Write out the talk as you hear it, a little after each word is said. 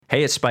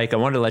Hey, it's Spike. I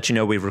wanted to let you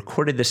know we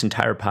recorded this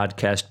entire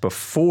podcast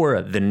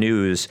before the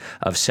news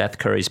of Seth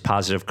Curry's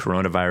positive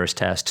coronavirus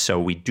test, so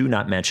we do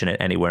not mention it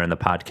anywhere in the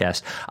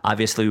podcast.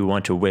 Obviously, we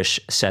want to wish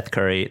Seth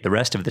Curry, the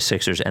rest of the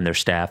Sixers and their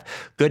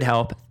staff, good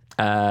health.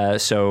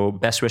 So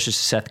best wishes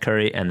to Seth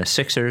Curry and the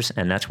Sixers,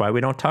 and that's why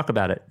we don't talk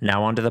about it.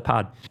 Now on to the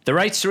pod. The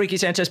Rights to Ricky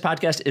Sanchez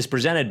podcast is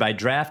presented by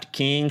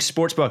DraftKings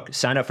Sportsbook.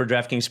 Sign up for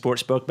DraftKings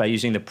Sportsbook by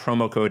using the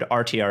promo code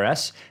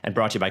RTRS, and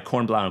brought to you by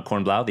Kornblau and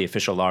Kornblau, the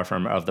official law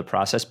firm of the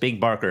process.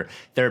 Big Barker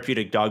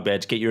Therapeutic Dog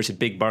Beds. Get yours at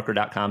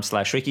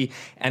bigbarker.com/Ricky,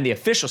 and the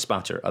official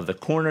sponsor of the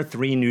Corner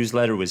 3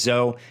 newsletter with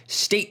Zoe,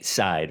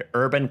 Stateside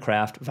Urban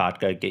Craft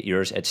Vodka. Get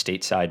yours at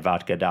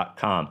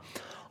statesidevodka.com.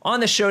 On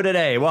the show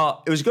today,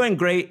 well, it was going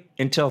great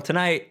until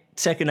tonight,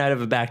 second night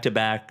of a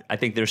back-to-back. I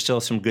think there's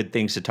still some good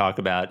things to talk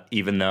about,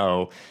 even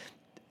though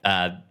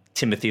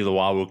Timothy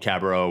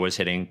Luwawu-Cabarrot was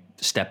hitting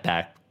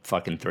step-back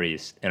fucking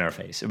threes in our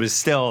face. It was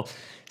still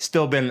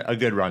been a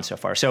good run so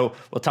far. So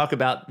we'll talk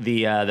about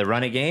the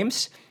run of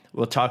games.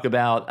 We'll talk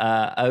about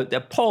a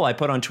poll I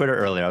put on Twitter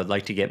earlier. I would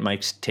like to get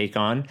Mike's take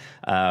on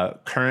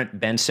current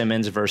Ben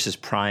Simmons versus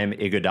prime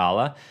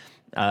Iguodala.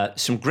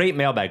 Some great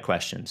mailbag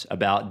questions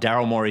about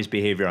Daryl Morey's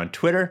behavior on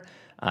Twitter,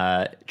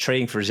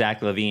 trading for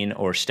Zach LaVine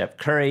or Steph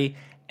Curry,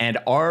 and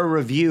our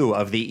review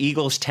of the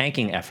Eagles'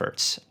 tanking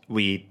efforts.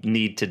 We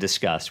need to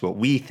discuss what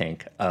we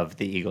think of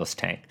the Eagles'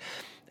 tank.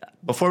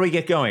 Before we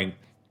get going,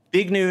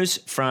 big news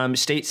from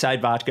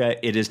Stateside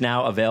Vodka. It is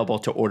now available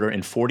to order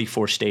in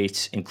 44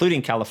 states,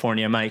 including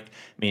California, Mike,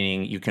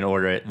 meaning you can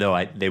order it,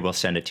 though they will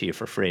send it to you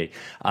for free.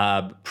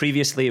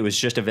 Previously, it was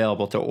just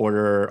available to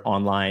order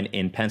online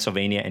in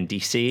Pennsylvania and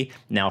D.C.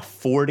 Now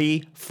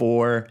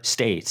 44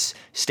 states.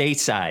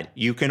 Stateside,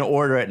 you can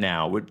order it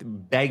now. We're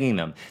begging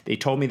them. They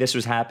told me this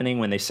was happening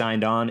when they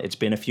signed on. It's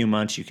been a few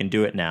months. You can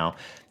do it now.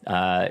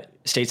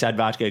 Stateside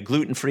Vodka,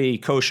 gluten-free,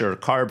 kosher,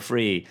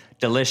 carb-free,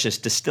 delicious,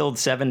 distilled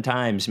 7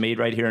 times, made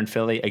right here in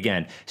Philly.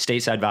 Again,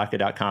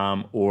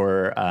 statesidevodka.com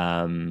or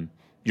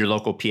your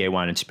local PA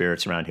Wine and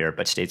Spirits around here,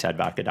 but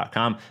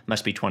statesidevodka.com.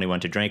 Must be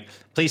 21 to drink.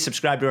 Please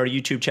subscribe to our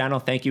YouTube channel.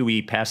 Thank you.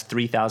 We passed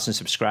 3,000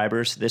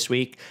 subscribers this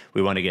week.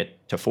 We want to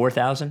get to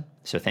 4,000,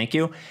 so thank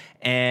you.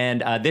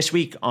 And this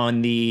week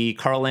on the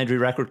Carl Landry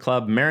Record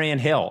Club, Marion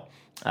Hill,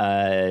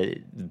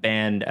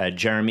 band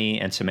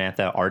Jeremy and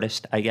Samantha,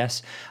 artist, I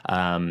guess.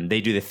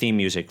 They do the theme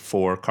music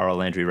for Carl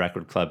Landry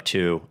Record Club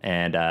too,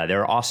 and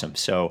they're awesome.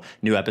 So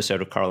new episode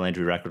of Carl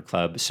Landry Record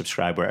Club.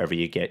 Subscribe wherever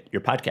you get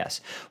your podcasts.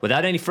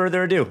 Without any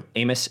further ado,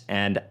 Amos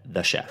and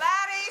the Chef.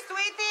 Larry,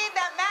 sweetie,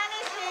 the man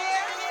is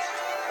here.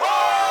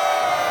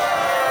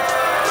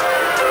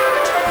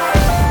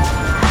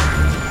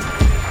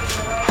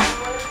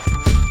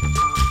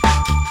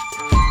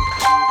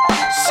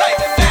 Say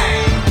the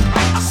name.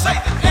 I say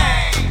the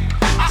name.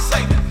 I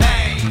say the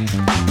name.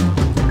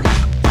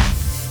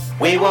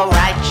 We were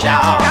right,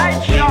 y'all.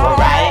 We were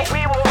right.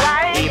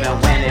 Even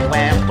when it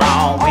went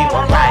wrong, we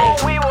were right.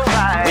 We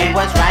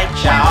was right,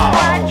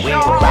 y'all. We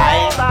were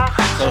right.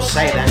 So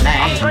say the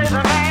name.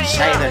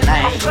 Say the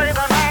name.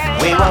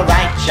 We were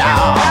right,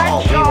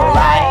 y'all. We were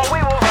right.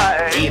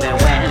 Even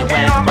when it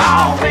went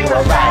wrong, we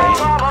were right.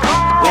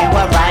 We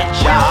were right,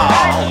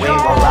 y'all. We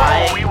were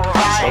right.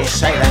 So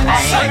say the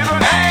name. Say the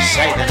name.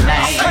 Say the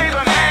name.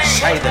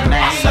 Say the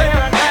name. Say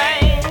the name.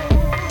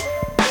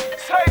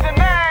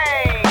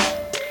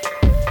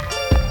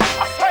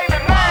 I say the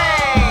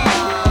name.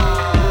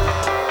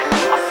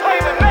 I say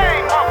the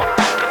name, mama.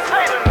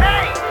 Say the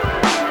name.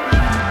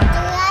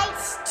 The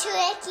Rights to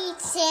Ricky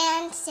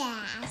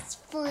Sanchez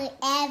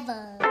forever.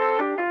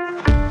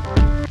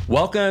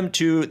 Welcome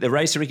to the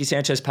Rights to Ricky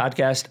Sanchez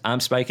podcast. I'm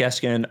Spike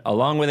Eskin,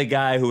 along with a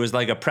guy who was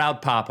like a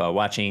proud papa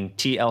watching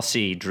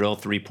TLC drill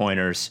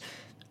 3-pointers,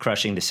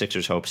 crushing the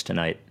Sixers' hopes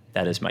tonight.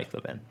 That is Mike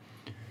Levin.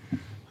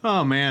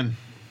 Oh man,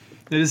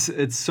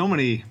 it's so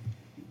many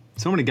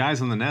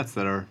guys on the Nets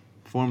that are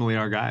formerly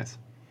our guys.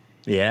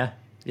 Yeah,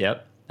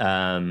 yep.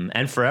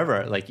 And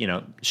forever, like,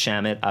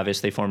 Shamit,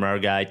 obviously former our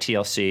guy,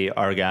 TLC,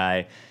 our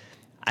guy.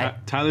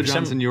 Tyler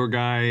Johnson, your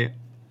guy.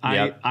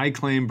 Yep. I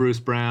claim Bruce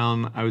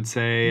Brown. I would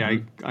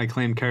say I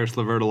claimed Karis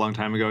LeVert a long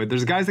time ago.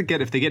 There's guys that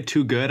if they get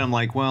too good, I'm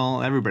like,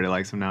 well, everybody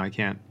likes him now. I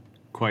can't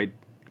quite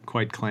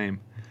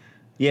claim.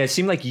 Yeah, it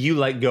seemed like you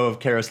let go of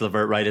Karis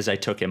LeVert right as I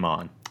took him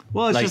on.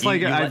 Well, it's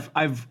Like, just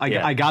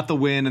I got the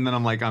win, and then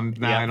I'm like, I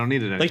don't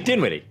need it anymore. Like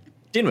Dinwiddie.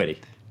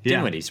 Yeah.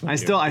 Dinwiddie's I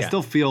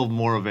still feel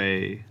more of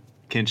a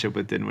kinship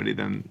with Dinwiddie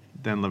than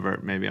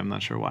LeVert. Maybe I'm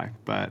not sure why,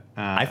 but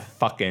I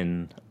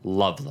fucking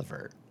love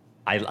LeVert.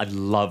 I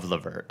love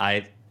LeVert.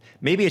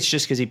 Maybe it's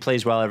just because he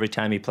plays well every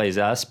time he plays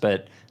us,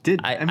 but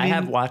I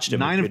have watched him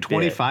 9 of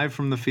 25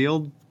 from the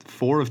field,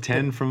 4 of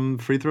 10 from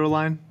free throw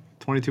line,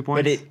 22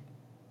 points. But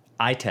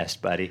eye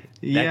test, buddy.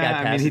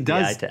 He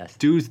does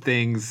do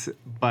things,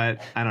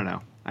 but I don't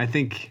know. I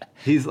think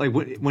he's like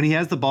when he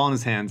has the ball in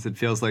his hands, it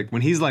feels like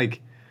when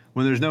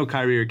there's no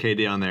Kyrie or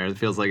KD on there, it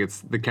feels like it's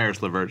the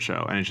Karis LeVert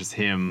show, and it's just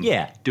him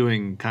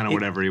doing kind of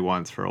whatever he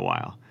wants for a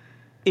while.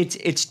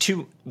 It's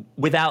too,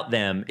 without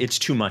them, it's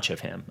too much of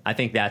him. I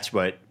think that's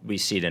what we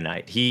see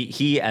tonight.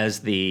 He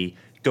as the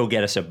go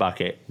get us a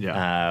bucket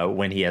Yeah.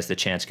 when he has the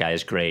chance guy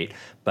is great,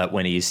 but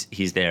when he's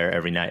there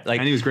every night. Like,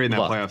 And he was great in that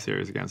playoff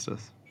series against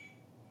us.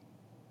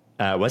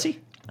 Was he?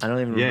 I don't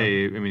even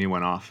remember. He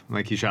went off.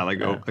 Like he shot like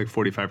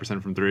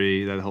 45% from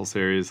three that whole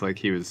series. Like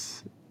he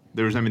was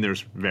there's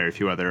very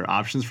few other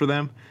options for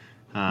them.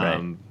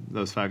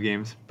 Those 5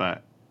 games,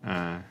 but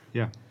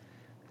yeah.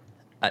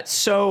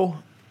 So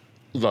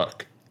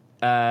look,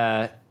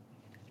 I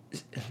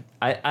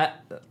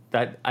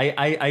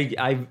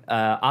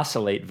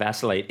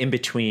vacillate in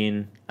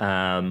between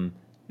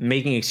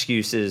making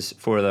excuses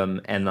for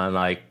them and then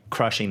like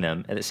crushing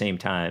them at the same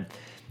time.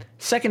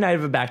 Second night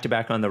of a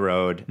back-to-back on the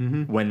road,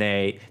 when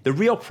the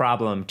real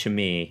problem to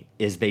me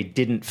is they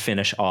didn't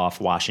finish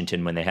off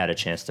Washington when they had a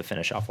chance to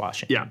finish off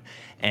Washington. Yeah.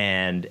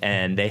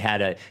 And they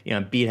had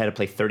Embiid had to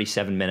play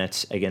 37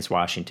 minutes against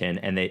Washington,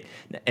 and it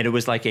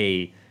was like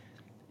an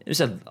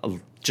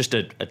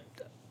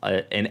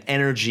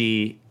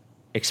energy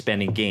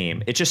expending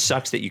game. It just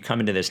sucks that you come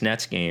into this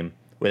Nets game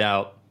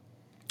without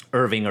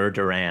Irving or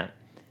Durant,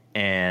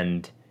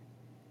 and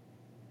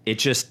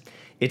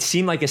it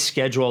seemed like a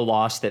schedule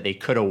loss that they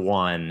could have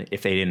won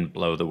if they didn't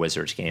blow the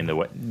Wizards game.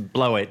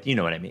 Blow it, you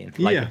know what I mean?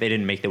 Like if they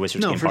didn't make the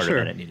Wizards game harder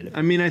than it needed to be.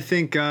 I mean, I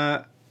think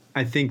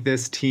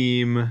this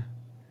team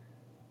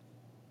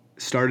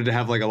started to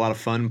have like a lot of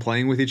fun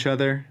playing with each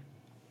other,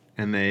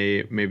 and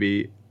they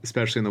maybe,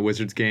 especially in the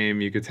Wizards game,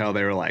 you could tell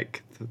they were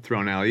like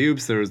throwing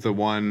alley-oops. There was the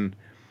one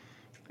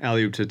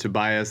alley-oop to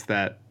Tobias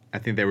that I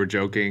think they were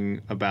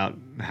joking about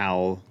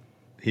how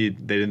they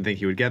didn't think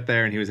he would get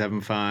there, and he was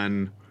having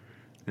fun.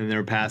 And they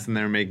were passing,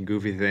 they were making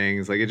goofy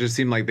things. Like, it just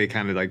seemed like they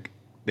kind of like,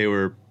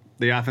 the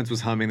offense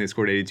was humming. They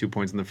scored 82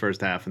 points in the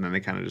first half, and then they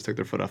kind of just took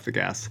their foot off the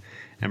gas.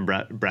 And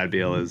Brad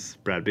Beal is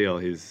Brad Beal.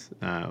 He's,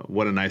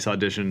 what a nice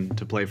audition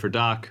to play for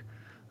Doc.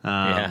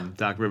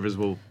 Doc Rivers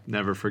will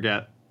never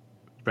forget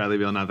Bradley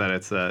Beal. Not that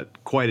it's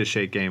quite a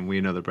shake game.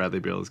 We know that Bradley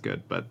Beal is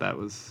good, but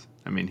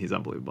he's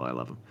unbelievable. I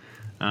love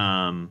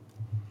him.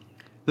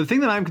 The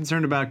thing that I'm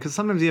concerned about, because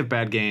sometimes you have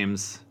bad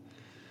games,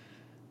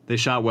 they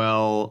shot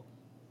well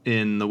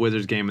in the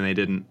Wizards game, and they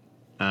didn't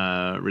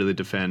really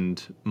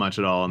defend much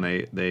at all, and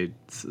they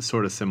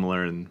sort of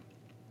similar. And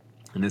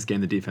in this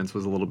game, the defense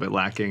was a little bit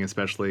lacking,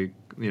 especially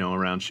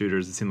around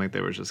shooters. It seemed like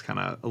they were just kind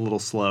of a little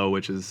slow,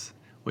 which is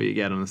what you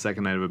get on the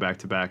second night of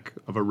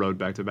a road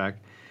back-to-back.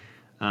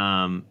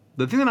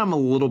 The thing that I'm a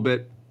little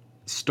bit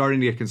starting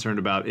to get concerned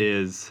about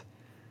is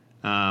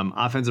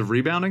offensive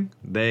rebounding.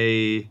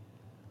 They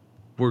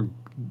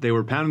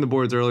were pounding the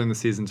boards early in the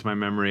season, to my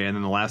memory, and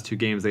in the last 2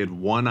 games they had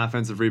 1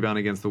 offensive rebound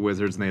against the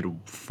Wizards, and they had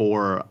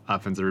 4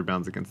 offensive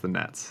rebounds against the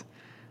Nets.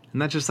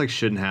 And that just like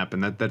shouldn't happen.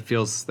 That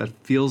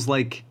feels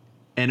like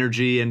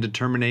energy and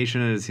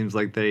determination, and it seems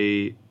like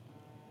they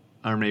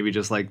are maybe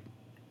just like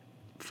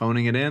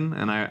phoning it in.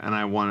 And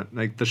I want,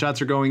 like, the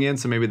shots are going in,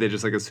 so maybe they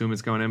just like assume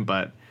it's going in.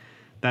 But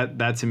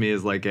that to me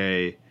is like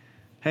hey,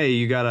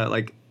 you gotta,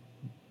 like,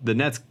 the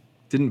Nets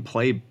didn't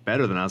play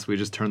better than us. We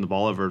just turned the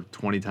ball over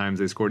 20 times.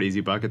 They scored easy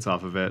buckets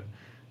off of it,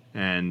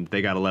 and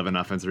they got 11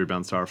 offensive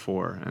rebounds to our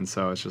 4. And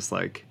so it's just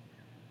like,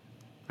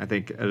 I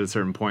think at a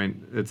certain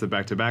point it's a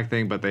back-to-back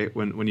thing, but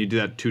when you do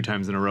that 2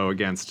 times in a row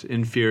against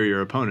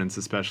inferior opponents,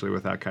 especially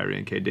without Kyrie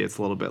and KD, it's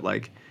a little bit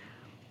like,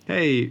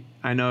 hey,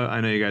 I know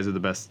you guys are the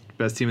best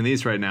team in the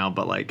East right now,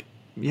 but like,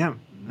 yeah,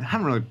 I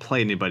haven't really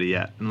played anybody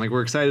yet, and like,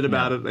 we're excited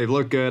about it. They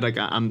look good. Like,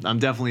 I'm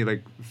definitely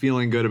like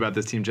feeling good about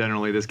this team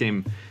generally. This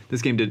game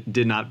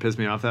did not piss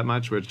me off that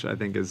much, which I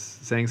think is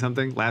saying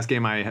something. Last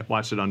game I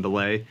watched it on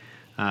delay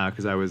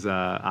because I was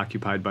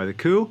occupied by the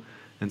coup,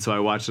 and so I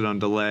watched it on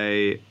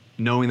delay,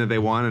 knowing that they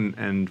won,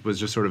 and was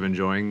just sort of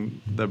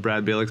enjoying the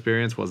Brad Beal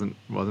experience. wasn't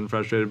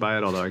frustrated by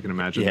it, although I can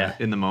imagine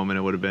that in the moment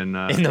it would have been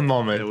a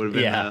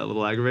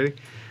little aggravating.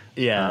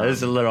 Yeah, it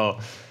was a little.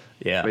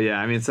 Yeah, but yeah,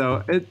 I mean,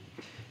 so it.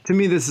 To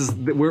me,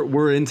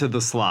 we're into the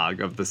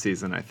slog of the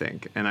season, I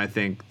think. And I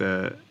think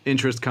the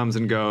interest comes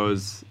and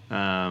goes,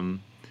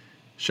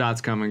 shots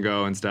come and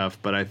go and stuff.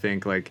 But I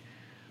think, like,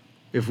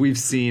 if we've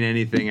seen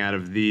anything out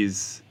of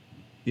these,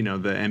 the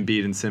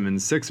Embiid and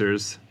Simmons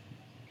Sixers,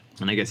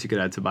 and I guess you could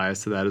add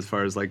Tobias to that as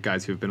far as, like,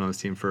 guys who have been on this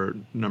team for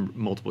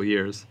multiple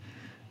years,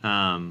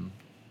 it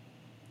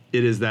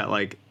is that,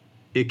 like,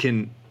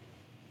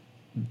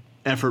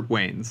 effort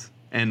wanes,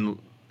 and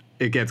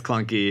it gets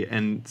clunky,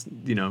 and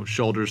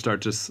shoulders start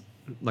to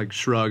like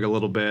shrug a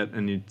little bit,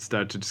 and you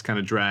start to just kind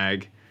of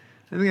drag.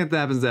 I think that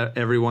happens to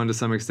everyone to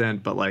some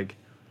extent, but like,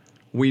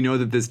 we know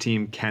that this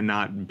team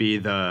cannot be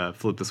the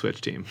flip the switch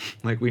team.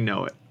 Like, we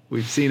know it.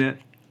 We've seen it.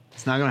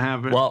 It's not gonna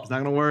happen. Well, it's not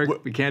gonna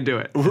work. We can't do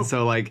it. And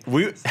so like,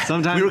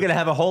 sometimes we were gonna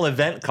have a whole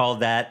event called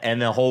that,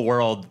 and the whole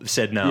world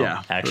said no.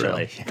 Yeah,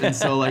 actually. And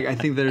so like, I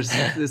think there's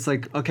this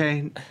like,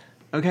 okay,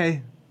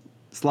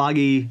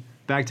 sloggy,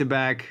 back to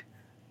back.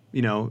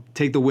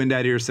 Take the wind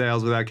out of your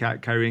sails without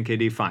Kyrie and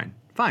KD, fine.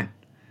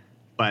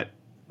 But,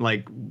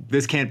 like,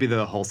 this can't be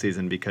the whole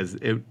season, because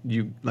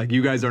you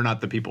guys are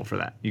not the people for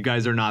that. You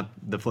guys are not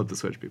the flip the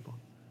switch people.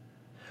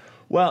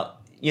 Well,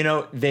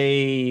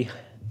 it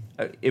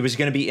was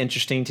going to be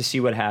interesting to see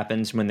what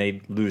happens when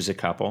they lose a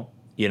couple.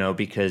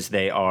 because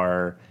they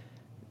are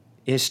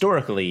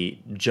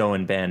historically, Joe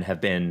and Ben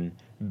have been.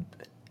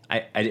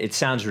 It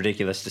sounds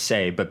ridiculous to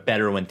say, but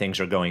better when things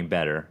are going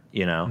better,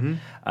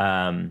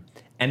 Mm-hmm.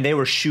 And they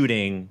were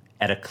shooting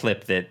at a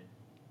clip that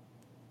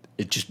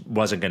it just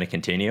wasn't going to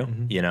continue,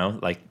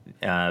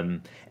 Mm-hmm.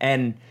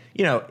 And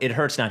it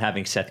hurts not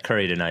having Seth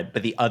Curry tonight,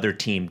 but the other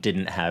team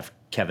didn't have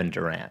Kevin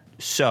Durant.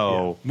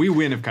 So we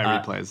win if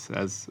Kyrie plays,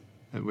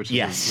 which is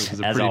yes,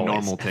 a as pretty always.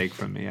 normal take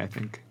from me, I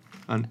think.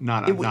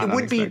 Not It would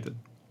unexpected.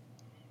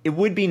 It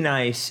would be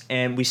nice,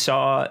 and we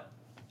saw.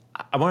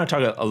 I want to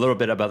talk a little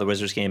bit about the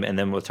Wizards game, and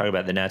then we'll talk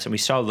about the Nets. And we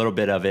saw a little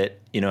bit of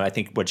it. I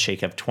think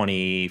Shake have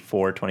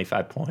 24,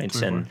 25 points,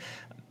 24. And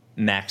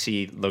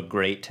Maxey looked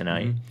great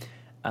tonight.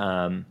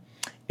 Mm-hmm.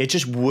 It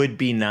just would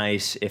be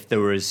nice if there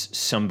was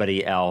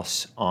somebody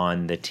else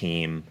on the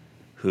team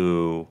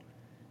who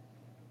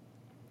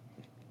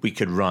we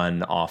could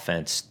run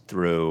offense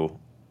through,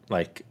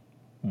 like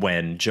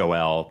when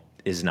Joel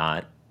is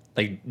not.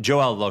 Like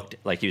Joel looked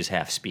like he was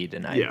half speed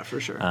tonight. Yeah, for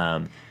sure.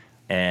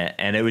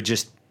 And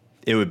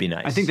it would be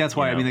nice. I think that's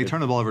why. They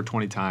turned the ball over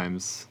 20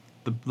 times.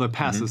 The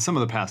passes, Mm-hmm. some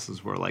of the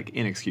passes were like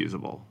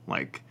inexcusable.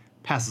 Like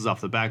passes off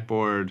the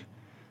backboard,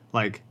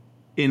 like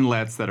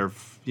inlets that are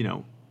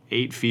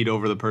 8 feet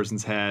over the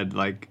person's head.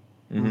 Like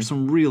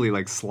some really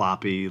like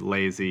sloppy,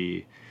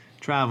 lazy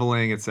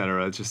traveling,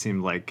 etc. It just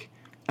seemed like,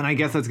 and I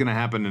guess that's going to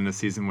happen in a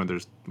season when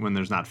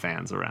there's not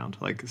fans around.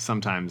 Like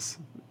sometimes,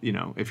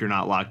 if you're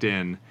not locked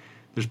in.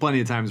 There's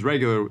plenty of times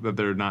that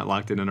they're not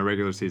locked in a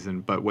regular season,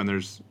 but when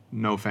there's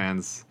no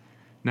fans,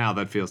 now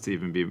that feels to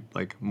even be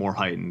like more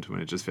heightened when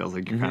it just feels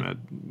like you're kind of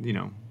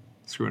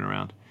screwing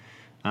around.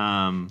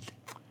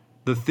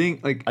 The thing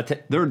like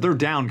they're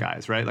down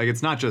guys, right? Like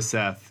it's not just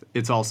Seth,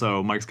 it's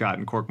also Mike Scott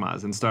and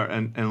Korkmaz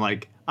and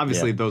like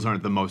obviously those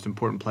aren't the most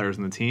important players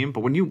in the team, but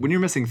when you're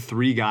missing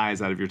 3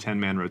 guys out of your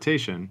 10-man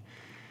rotation.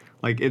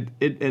 Like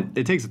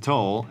it takes a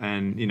toll,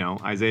 and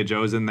Isaiah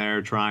Joe's in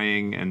there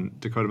trying, and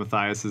Dakota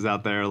Mathias is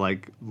out there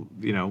like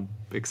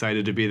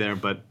excited to be there,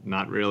 but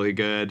not really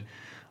good.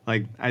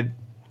 Like I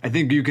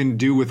think you can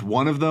do with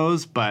one of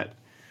those, but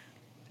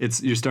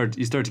you start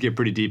to get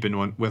pretty deep in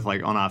one with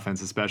like on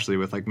offense, especially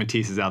with like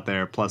Matisse is out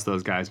there plus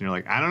those guys, and you're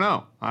like I don't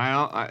know,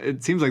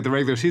 it seems like the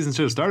regular season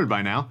should have started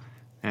by now,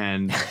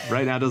 and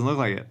right now it doesn't look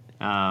like it.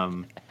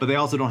 But they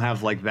also don't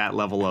have like that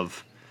level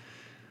of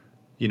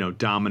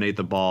dominate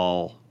the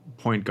ball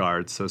point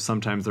guards. So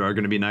sometimes there are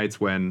going to be nights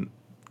when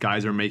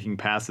guys are making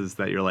passes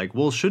that you're like,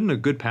 well, shouldn't a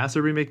good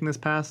passer be making this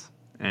pass?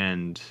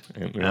 And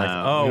you're like, we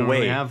don't wait,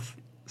 really have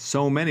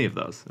so many of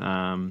those.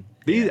 I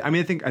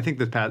think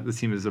this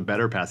team is a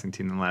better passing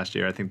team than last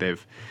year. I think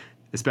they've,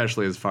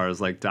 especially as far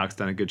as like Doc's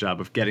done a good job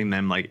of getting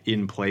them like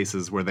in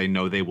places where they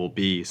know they will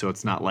be. So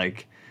it's not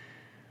like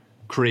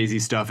crazy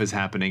stuff is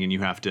happening and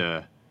you have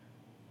to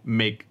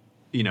make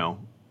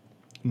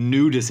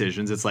new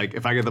decisions. It's like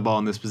if I get the ball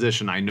in this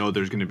position, I know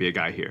there's going to be a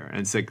guy here,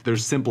 and it's like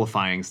there's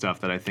simplifying stuff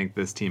that I think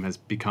this team has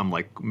become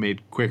like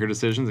made quicker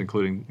decisions,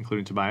 including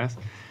Tobias.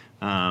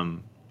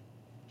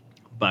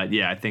 But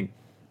yeah,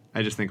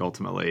 I just think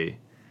ultimately,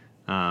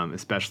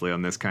 especially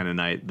on this kind of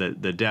night,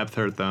 the depth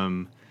hurt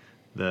them,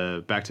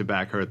 the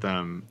back-to-back hurt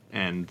them,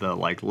 and the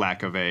like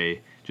lack of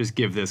just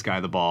give this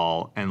guy the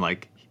ball and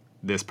like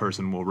this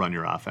person will run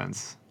your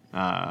offense.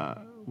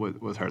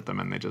 Was hurt them,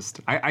 and they just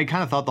I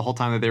kind of thought the whole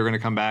time that they were going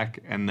to come back,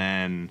 and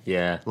then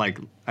like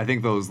I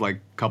think those like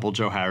couple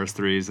Joe Harris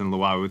threes and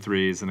Luau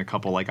threes and a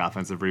couple like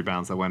offensive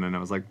rebounds that went in, I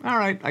was like, all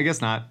right, I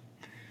guess not.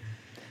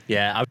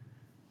 Yeah,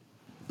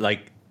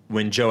 like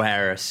when Joe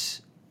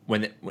Harris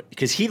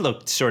because he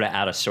looked sort of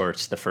out of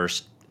sorts the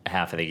first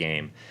half of the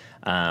game,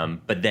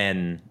 but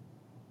then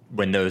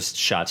when those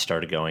shots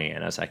started going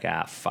in, I was like,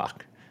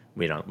 fuck,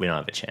 we don't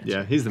have a chance.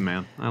 Yeah, he's the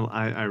man.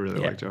 I really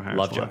like Joe Harris.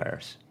 Love Joe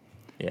Harris.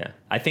 Yeah,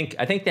 I think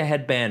the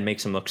headband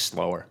makes him look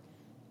slower.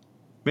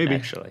 Maybe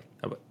actually,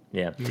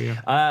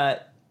 yeah.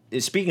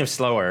 Speaking of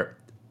slower,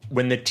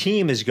 when the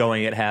team is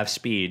going at half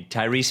speed,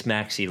 Tyrese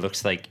Maxey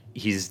looks like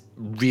he's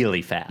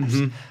really fast.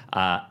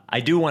 Mm-hmm. I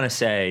do want to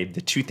say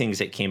the 2 things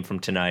that came from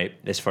tonight,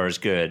 as far as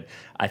good,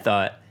 I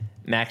thought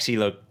Maxey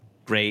looked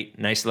great,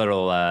 nice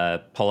little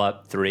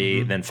pull-up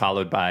 3, then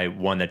followed by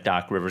one that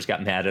Doc Rivers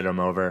got mad at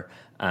him over,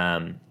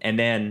 and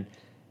then,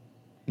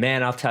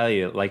 man, I'll tell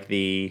you, like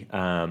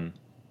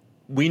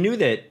we knew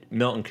that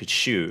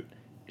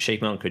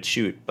Shake Milton could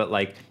shoot, but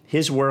like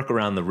his work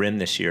around the rim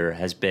this year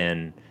has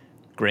been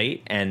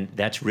great, and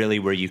that's really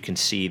where you can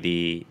see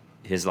the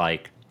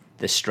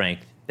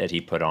strength that he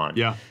put on.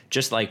 Yeah.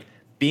 Just like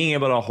being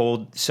able to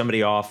hold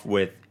somebody off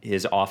with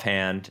his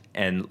offhand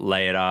and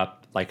lay it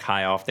up like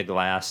high off the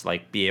glass,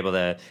 like be able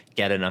to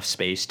get enough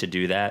space to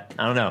do that.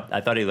 I don't know.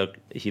 I thought he looked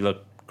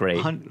great.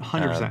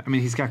 100%. I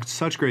mean, he's got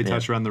such great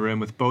touch around the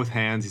rim with both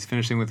hands. He's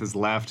finishing with his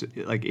left,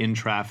 like in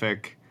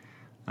traffic.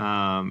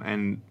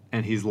 And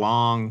he's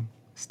long,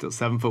 still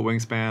 7-foot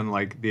wingspan,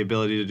 like the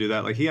ability to do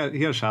that. Like he had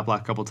a shot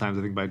block a couple times,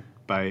 I think,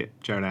 by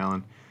Jared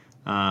Allen.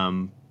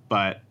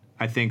 But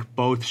I think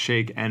both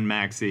Shake and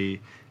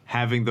Maxey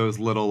having those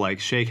little, like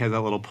Shake has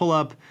that little pull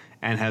up,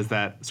 and has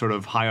that sort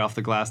of high off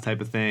the glass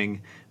type of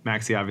thing.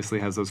 Maxey obviously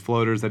has those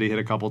floaters that he hit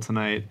a couple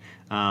tonight.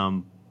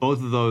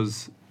 Both of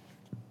those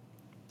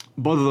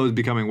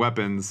becoming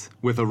weapons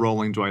with a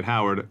rolling Dwight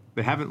Howard.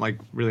 They haven't like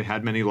really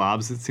had many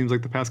lobs, it seems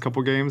like, the past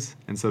couple games.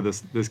 And so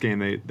this game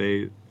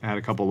they had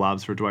a couple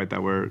lobs for Dwight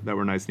that were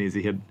nice and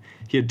easy.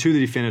 He had two that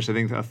he finished, I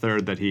think a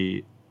third that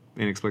he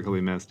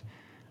inexplicably missed.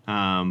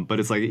 But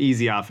it's like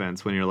easy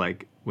offense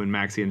when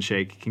Maxey and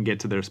Shake can get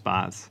to their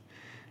spots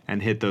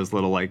and hit those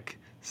little like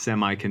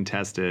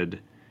semi-contested,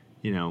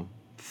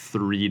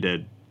 3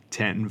 to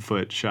 10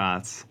 foot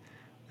shots.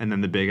 And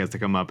then the big has to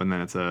come up, and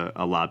then it's a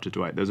lob to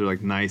Dwight. Those are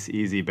like nice,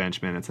 easy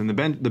bench minutes. And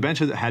the bench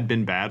had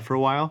been bad for a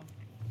while.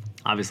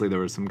 Obviously, there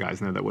were some guys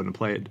in there that wouldn't have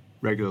played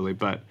regularly,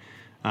 but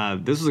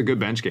this was a good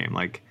bench game.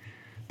 Like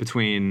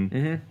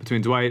between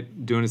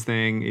Dwight doing his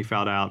thing, he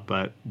fouled out,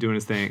 but doing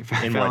his thing,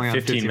 in fouling what, out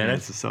 15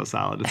 minutes is so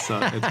solid. It's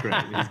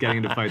great. He's getting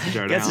into fights with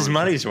Jared Allen. Gets his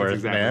money's worth,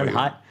 exactly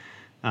man.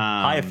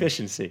 High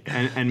efficiency.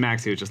 And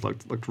Maxey just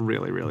looked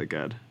really, really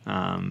good.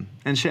 And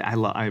Shake,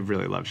 I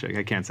really love Shake.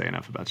 I can't say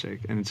enough about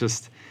Shake. And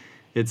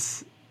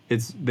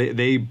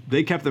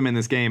they kept them in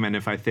this game, and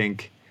if I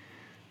think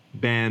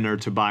Ben or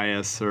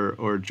Tobias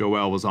or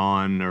Joel was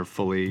on or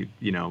fully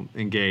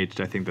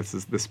engaged, I think this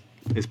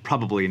is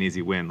probably an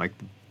easy win. Like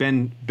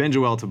Ben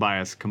Joel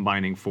Tobias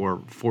combining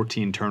for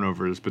 14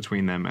 turnovers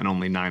between them and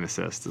only 9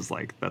 assists is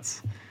like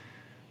that's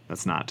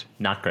not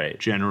great.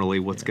 Generally,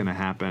 what's going to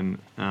happen?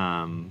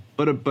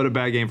 But a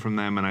bad game from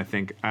them, and I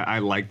think I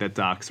like that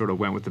Doc sort of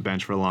went with the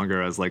bench for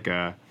longer as like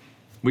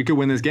we could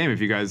win this game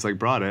if you guys like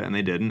brought it, and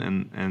they didn't,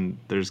 and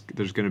there's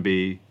going to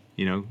be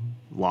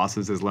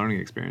losses as learning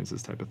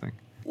experiences type of thing.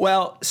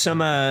 Well, some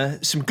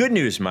good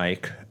news,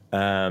 Mike.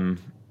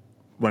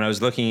 When I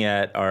was looking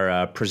at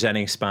our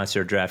presenting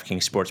sponsor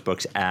DraftKings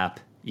Sportsbooks app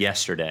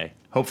yesterday,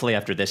 hopefully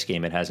after this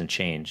game it hasn't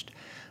changed,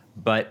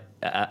 but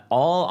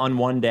all on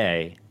one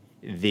day,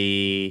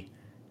 the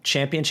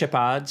championship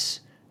odds,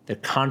 the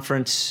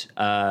conference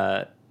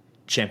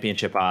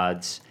championship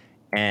odds,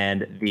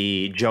 and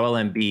the Joel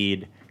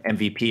Embiid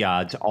MVP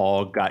odds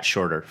all got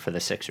shorter for the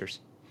Sixers.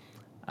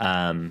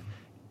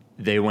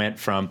 They went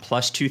from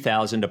plus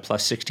 2,000 to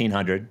plus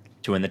 1,600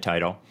 to win the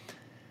title,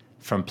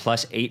 from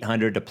plus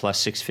 800 to plus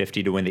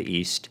 650 to win the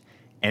East,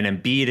 and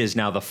Embiid is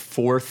now the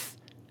 4th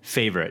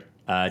favorite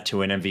to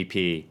win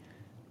MVP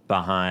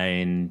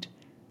behind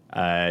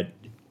the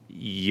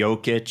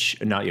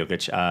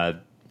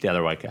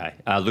other white guy,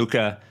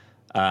 Luka,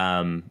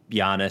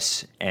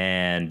 Giannis,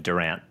 and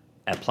Durant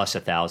at plus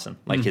 1,000.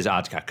 Like his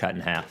odds got cut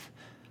in half.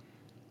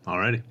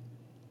 Alrighty.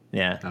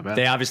 Yeah.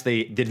 They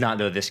obviously did not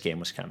know this game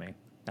was coming.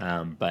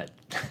 But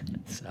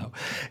so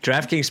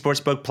DraftKings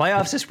Sportsbook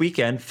playoffs this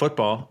weekend,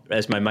 football,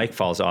 as my mic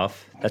falls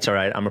off. That's all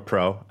right. I'm a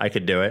pro. I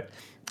could do it.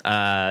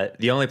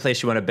 The only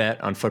place you want to bet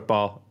on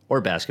football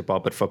or basketball,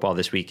 but football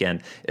this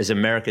weekend, is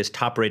America's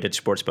top-rated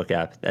sportsbook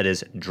app. That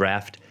is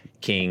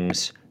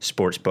DraftKings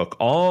Sportsbook.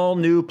 All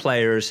new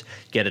players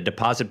get a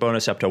deposit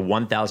bonus up to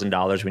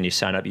 $1,000 when you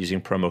sign up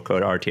using promo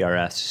code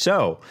RTRS.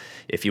 So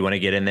if you want to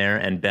get in there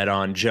and bet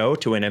on Joe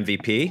to win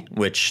MVP,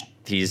 which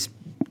he's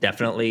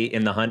definitely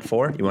in the hunt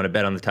for, you want to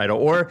bet on the title,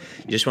 or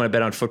you just want to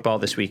bet on football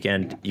this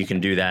weekend, you can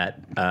do that.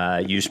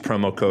 Use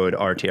promo code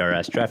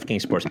RTRS.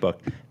 DraftKings Sportsbook.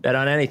 Bet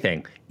on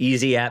anything.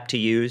 Easy app to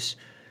use.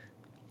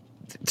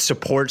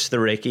 Supports the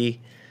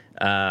Ricky.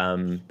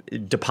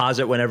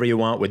 Deposit whenever you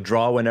want,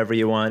 withdraw whenever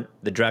you want.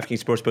 The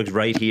DraftKings Sportsbook's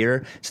right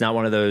here. It's not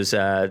one of those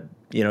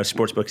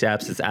sportsbooks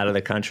apps that's out of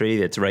the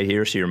country. It's right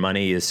here, so your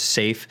money is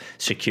safe,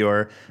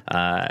 secure,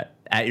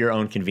 at your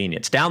own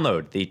convenience.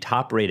 Download the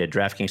top-rated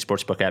DraftKings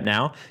Sportsbook app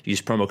now.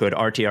 Use promo code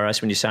RTRS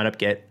when you sign up.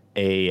 Get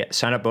a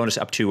sign-up bonus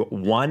up to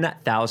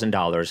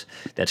 $1,000.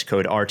 That's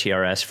code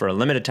RTRS for a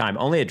limited time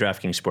only at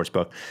DraftKings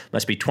Sportsbook.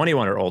 Must be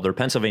 21 or older.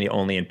 Pennsylvania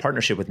only, in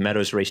partnership with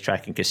Meadows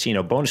Racetrack and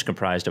Casino. Bonus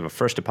comprised of a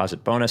first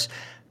deposit bonus.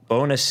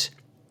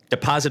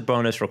 Deposit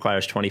bonus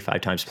requires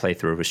 25 times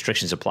playthrough.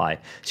 Restrictions apply.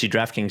 See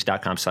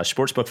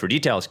DraftKings.com/sportsbook for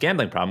details.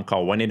 Gambling problem?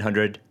 Call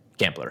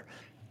 1-800-GAMBLER.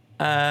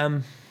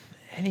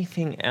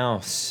 Anything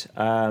else?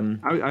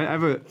 Obviously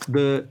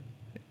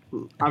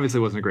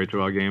it wasn't a great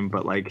Joel game,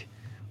 but like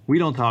we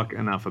don't talk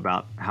enough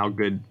about how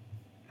good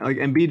like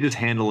Embiid just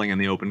handling in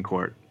the open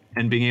court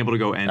and being able to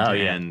go end to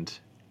end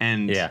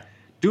and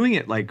doing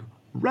it like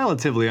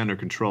relatively under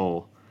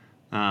control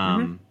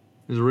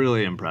is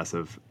really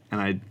impressive.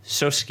 And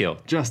so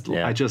skilled.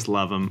 I just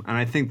love him. And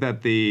I think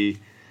that we've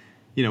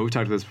talked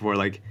about this before,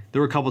 like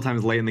there were a couple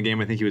times late in the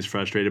game I think he was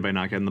frustrated by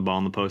not getting the ball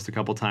in the post a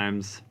couple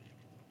times.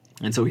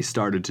 And so he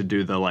started to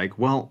do the like,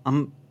 well,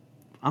 I'm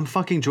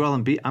fucking Joel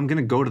Embiid. I'm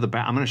gonna go to the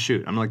bat. I'm gonna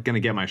shoot. I'm like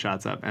gonna get my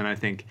shots up. And I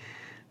think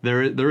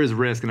there is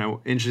risk, and I'm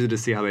interested to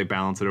see how they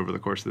balance it over the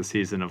course of the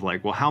season. Of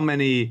like, well, how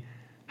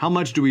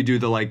much do we do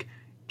the like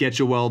get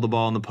Joel the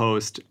ball in the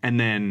post and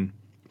then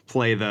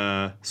play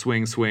the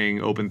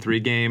swing open 3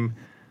 game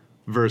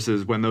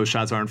versus when those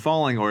shots aren't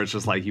falling, or it's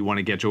just like you want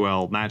to get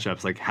Joel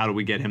matchups. Like, how do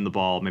we get him the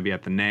ball maybe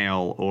at the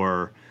nail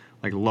or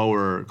like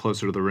lower,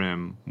 closer to the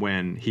rim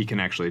when he can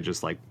actually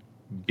just like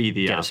be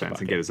the offense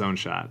and get his own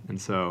shot. And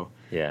so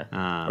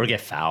or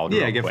get fouled.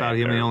 Yeah, get fouled.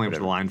 He only went to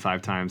the line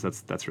 5 times.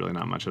 That's really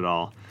not much at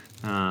all.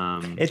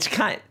 It's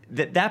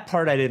that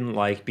part I didn't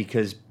like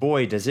because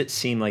boy, does it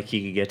seem like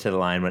he could get to the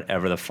line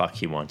whenever the fuck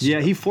he wants. Yeah,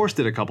 to. he forced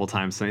it a couple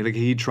times. So like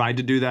he tried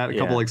to do that a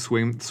couple like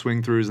swing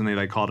throughs, and they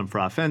like called him for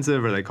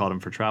offensive or they called him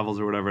for travels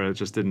or whatever. It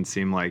just didn't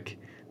seem like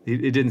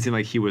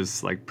he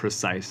was like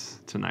precise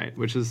tonight,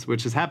 which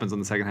happens on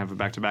the second half of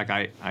back-to-back.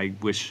 I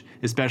wish,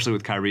 especially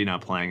with Kyrie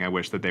not playing, I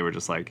wish that they were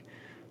just like,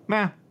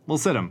 we'll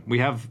sit him. We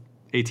have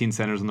 18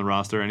 centers on the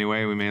roster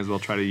anyway. We may as well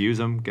try to use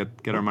them, get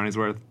our money's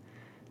worth.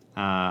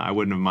 I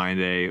wouldn't have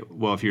minded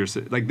if you're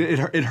like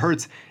it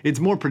hurts. It's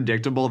more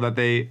predictable that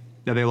they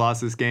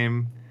lost this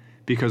game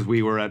because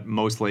we were at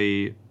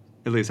mostly,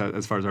 at least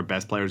as far as our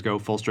best players go,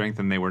 full strength,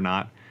 and they were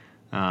not.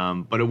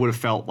 But it would have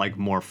felt like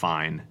more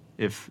fine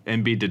if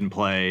Embiid didn't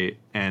play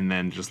and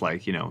then just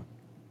like,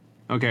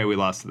 okay, we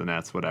lost to the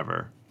Nets,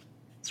 whatever,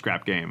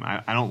 scrap game.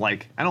 I don't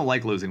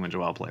like losing when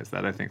Joel plays.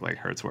 That I think like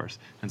hurts worse.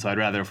 And so I'd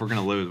rather, if we're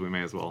gonna lose, we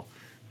may as well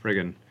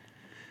friggin'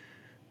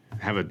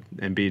 have an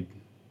Embiid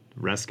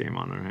rest game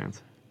on our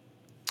hands.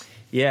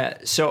 Yeah,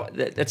 so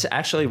that's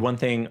actually one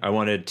thing I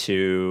wanted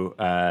to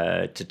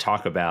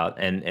talk about,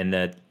 and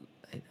that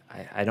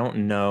I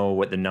don't know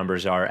what the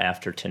numbers are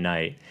after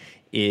tonight.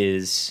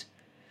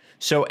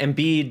 So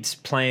Embiid's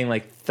playing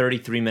like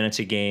 33 minutes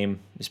a game.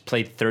 He's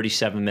played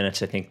 37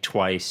 minutes, I think,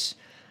 twice.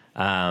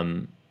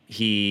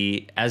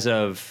 He, as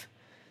of,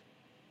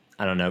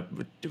 I don't know,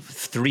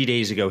 3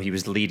 days ago, he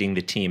was leading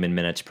the team in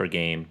minutes per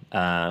game.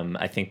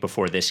 I think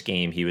before this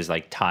game, he was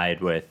like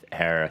tied with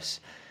Harris.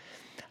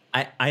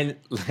 I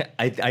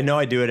know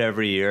I do it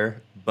every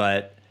year,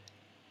 but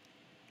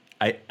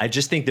I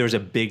just think there's a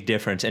big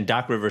difference. And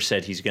Doc Rivers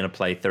said he's going to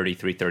play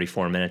 33,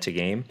 34 minutes a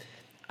game.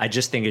 I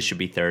just think it should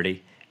be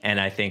 30. And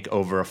I think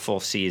over a full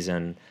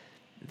season,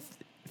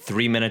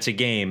 3 minutes a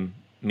game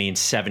means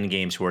 7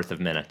 games worth of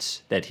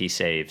minutes that he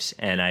saves.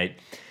 And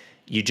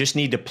you just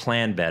need to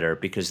plan better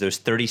because those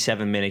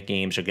 37-minute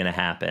games are going to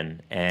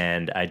happen.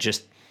 And I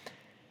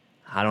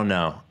don't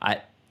know.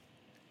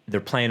 They're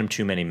playing him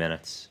too many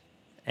minutes.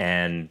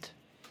 And,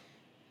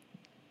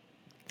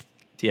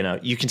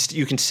 you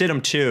can sit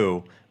him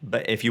too,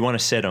 but if you want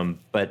to sit him,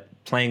 but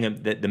playing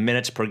him, the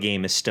minutes per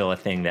game is still a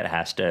thing that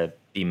has to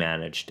be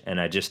managed.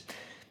 And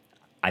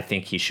I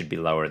think he should be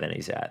lower than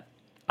he's at.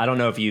 I don't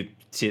know if you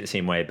see it the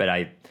same way, but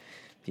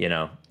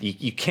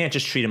you can't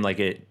just treat him like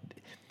a.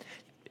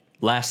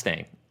 Last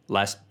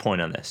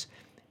point on this.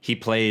 He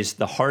plays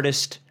the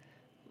hardest,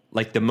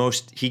 like the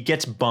most, he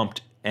gets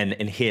bumped and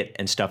hit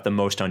and stuff the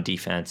most on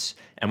defense.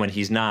 And when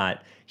he's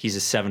not, he's a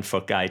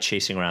 7-foot guy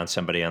chasing around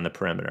somebody on the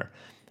perimeter.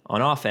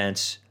 On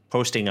offense,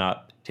 posting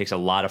up takes a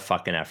lot of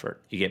fucking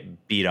effort. You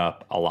get beat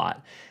up a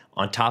lot.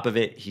 On top of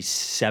it, he's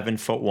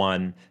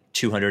 7'1",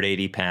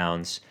 280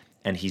 pounds,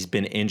 and he's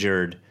been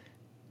injured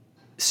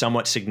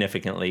somewhat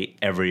significantly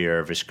every year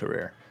of his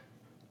career.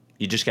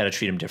 You just got to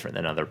treat him different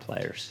than other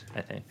players,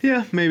 I think.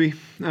 Yeah, maybe.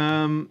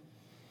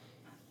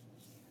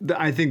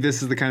 I think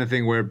this is the kind of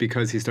thing where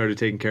because he started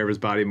taking care of his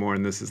body more,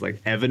 and this is like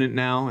evident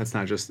now. It's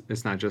not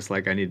just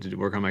like I need to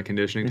work on my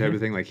conditioning type of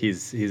thing. Like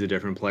he's a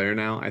different player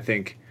now. I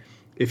think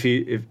if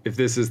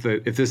this is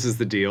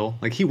the deal,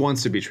 like he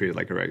wants to be treated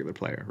like a regular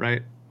player,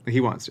 right? Like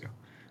he wants to.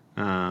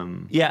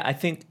 I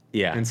think.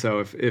 And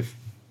so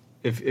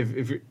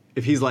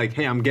if he's like,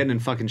 hey, I'm getting in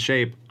fucking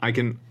shape, I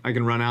can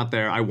run out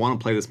there. I want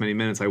to play this many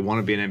minutes. I want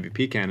to be an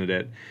MVP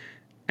candidate.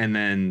 And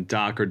then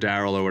Doc or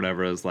Daryl or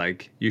whatever is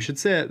like, you should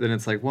sit. Then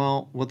it's like,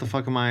 well, what the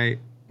fuck am I?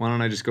 Why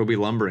don't I just go be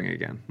lumbering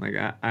again? Like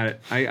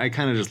I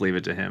kind of just leave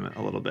it to him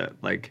a little bit.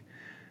 Like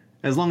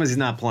as long as he's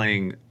not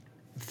playing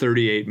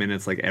 38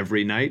 minutes like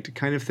every night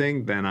kind of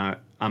thing, then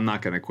I'm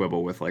not going to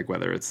quibble with like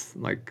whether it's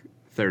like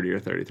 30 or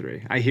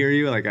 33. I hear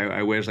you. Like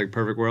I wish like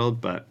perfect world,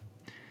 but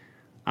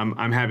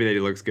I'm happy that he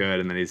looks good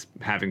and that he's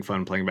having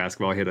fun playing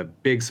basketball. He had a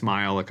big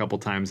smile a couple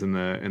times in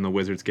the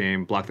Wizards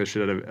game, blocked the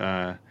shit out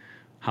of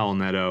Howell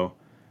Neto.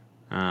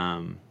 I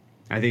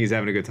think he's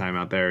having a good time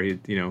out there.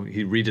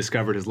 He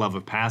rediscovered his love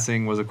of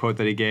passing was a quote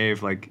that he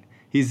gave. Like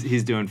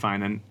he's doing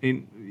fine.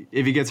 And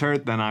if he gets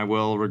hurt, then I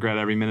will regret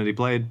every minute he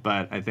played.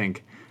 But I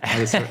think at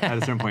a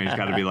certain point, he's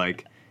got to be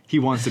like, he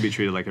wants to be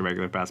treated like a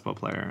regular basketball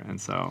player. And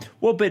so.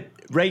 Well, but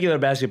regular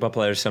basketball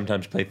players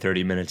sometimes play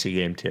 30 minutes a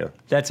game too.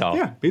 That's all.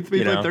 Yeah, he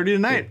played 30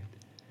 tonight.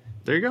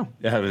 There you go.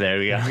 Oh, there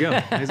we go.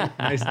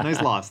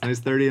 Nice loss. Nice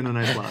 30 and a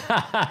nice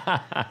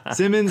loss.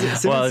 Simmons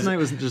tonight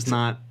was just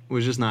not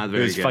very good.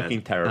 It was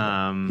fucking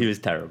terrible. He was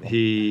terrible.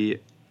 He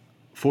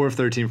 4 of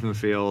 13 from the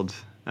field.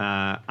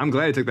 I'm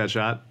glad he took that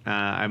shot.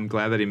 I'm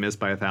glad that he missed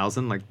by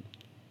 1,000. Like,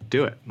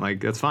 do it. Like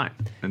that's fine,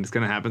 and it's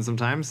gonna happen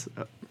sometimes.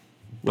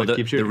 Well,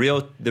 keep shooting.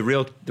 the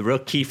real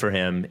key for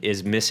him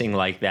is missing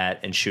like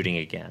that and shooting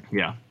again.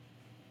 Yeah.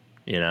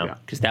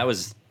 Because that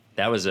was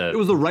It was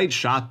the right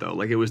shot though.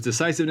 Like it was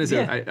decisiveness.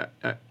 Yeah.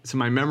 To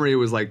my memory, it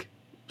was like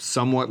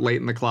somewhat late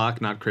in the clock,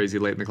 not crazy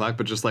late in the clock,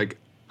 but just like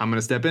I'm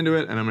gonna step into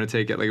it and I'm gonna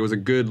take it. Like it was a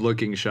good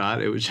looking shot.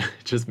 It was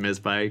just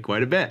missed by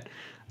quite a bit.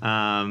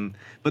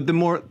 But the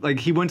more like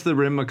he went to the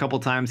rim a couple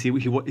times, he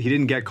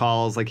didn't get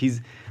calls. Like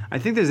I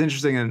think there's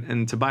interesting,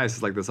 and Tobias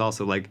is like this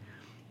also. Like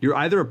you're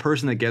either a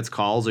person that gets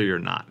calls or you're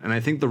not. And I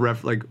think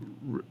the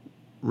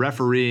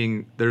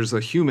refereeing, there's a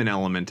human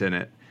element in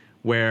it,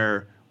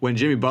 where when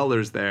Jimmy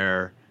Butler's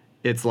there,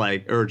 it's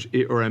like or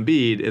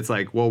Embiid, it's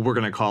like, well, we're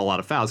gonna call a lot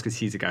of fouls because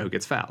he's the guy who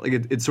gets fouled.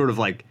 Like it's sort of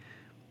like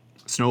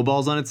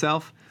snowballs on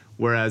itself.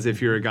 Whereas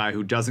if you're a guy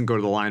who doesn't go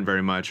to the line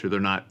very much, or they're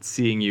not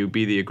seeing you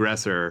be the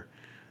aggressor,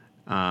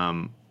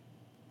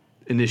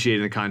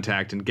 initiating the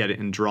contact and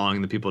and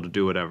drawing the people to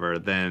do whatever,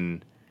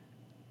 then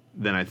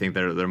I think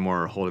they're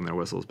more holding their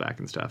whistles back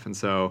and stuff. And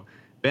so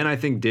Ben, I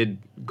think, did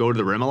go to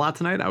the rim a lot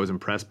tonight. I was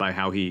impressed by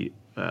how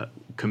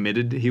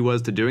committed he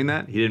was to doing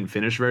that. He didn't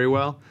finish very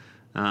well,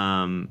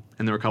 and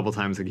there were a couple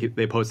times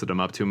they posted him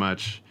up too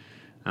much,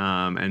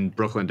 and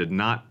Brooklyn did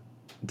not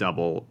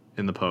double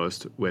in the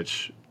post,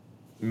 which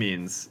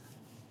means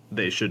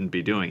they shouldn't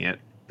be doing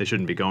it. They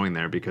shouldn't be going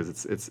there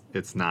because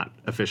it's not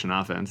efficient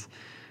offense.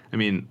 I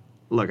mean,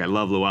 look, I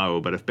love Luau,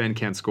 but if Ben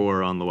can't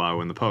score on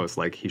Luau in the post,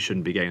 like, he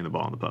shouldn't be getting the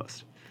ball in the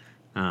post.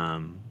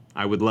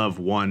 I would love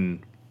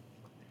one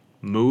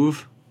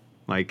move,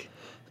 like,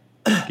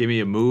 give me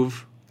a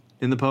move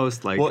in the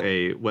post, like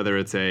whether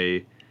it's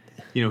he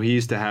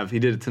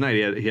did it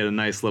tonight. He had a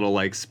nice little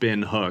like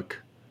spin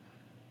hook.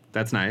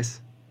 That's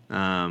nice.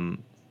 I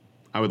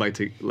would like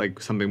to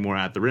like something more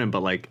at the rim,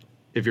 but like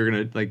if you're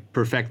gonna like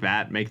perfect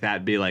that, make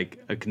that be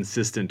like a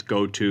consistent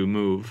go-to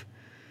move.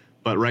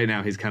 But right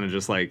now he's kind of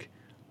just like,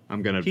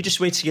 He just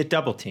waits to get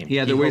double teamed.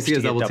 Yeah, he waits to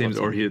get double teams,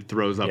 or he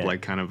throws up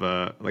like kind of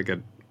a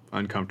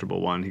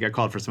uncomfortable one. He got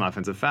called for some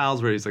offensive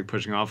fouls where he's like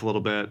pushing off a little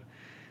bit.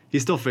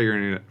 He's still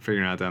figuring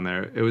it out down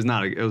there. It was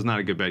not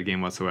a good bad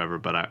game whatsoever.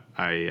 But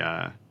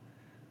I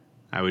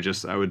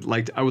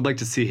would like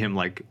to see him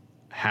like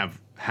have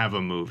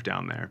a move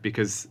down there,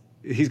 because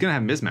he's gonna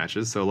have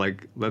mismatches. So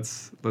like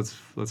let's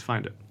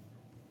find it.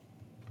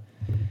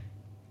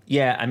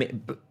 Yeah, I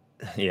mean,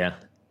 yeah,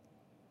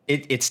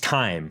 it's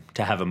time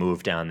to have a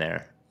move down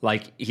there.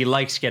 Like, he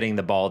likes getting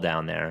the ball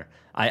down there.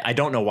 I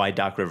don't know why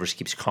Doc Rivers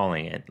keeps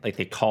calling it. Like,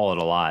 they call it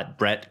a lot.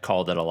 Brett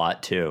called it a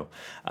lot too.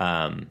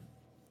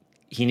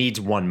 He needs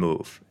one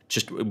move.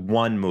 Just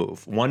one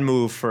move. One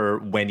move for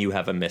when you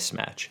have a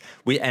mismatch.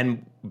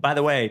 And by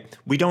the way,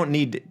 we don't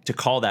need to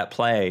call that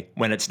play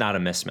when it's not a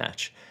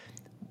mismatch.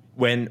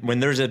 When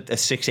there's a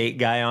 6'8"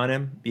 guy on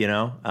him, you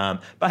know.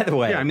 By the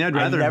way, yeah, I mean, I'd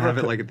rather have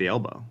it like at the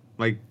elbow.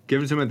 Like,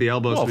 give it to him at the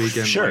elbow so he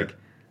can like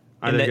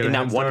either get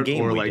a one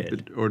game or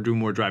like or do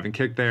more driving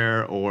kick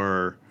there,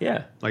 or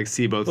like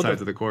see both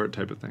sides of the court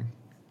type of thing.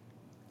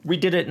 We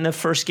did it in the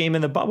first game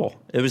in the bubble.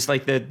 It was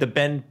like the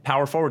Ben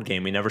power forward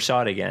game. We never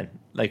saw it again.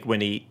 Like when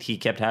he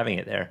kept having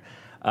it there.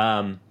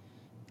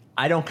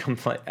 I don't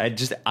complain.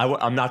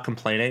 I'm not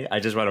complaining. I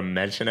just want to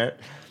mention it.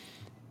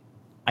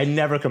 I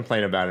never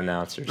complain about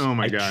announcers. Oh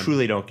my God. I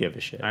truly don't give a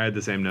shit. I had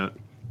the same note.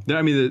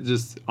 I mean, it's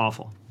just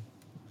awful.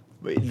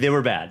 They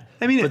were bad.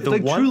 I mean, it's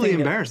like truly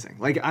embarrassing.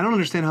 Like, I don't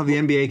understand how the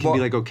NBA can be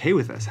like okay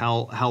with this.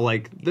 How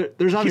like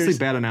there's obviously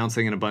bad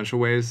announcing in a bunch of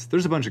ways.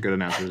 There's a bunch of good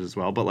announcers as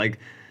well, but like,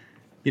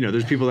 you know,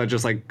 there's people that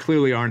just like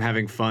clearly aren't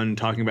having fun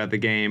talking about the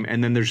game,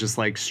 and then there's just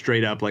like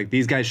straight up like,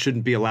 these guys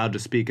shouldn't be allowed to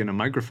speak in a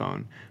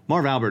microphone.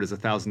 Marv Albert is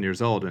 1,000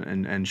 years old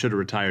and should have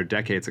retired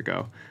decades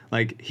ago.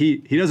 Like, he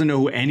doesn't know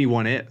who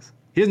anyone is.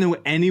 He doesn't know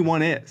who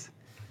anyone is.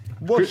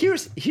 Well,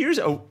 here's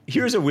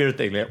a weird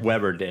thing that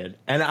Webber did,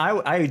 and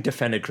I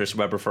defended Chris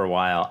Webber for a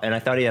while, and I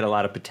thought he had a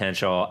lot of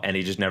potential, and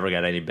he just never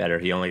got any better.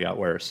 He only got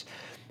worse.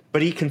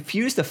 But he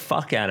confused the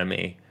fuck out of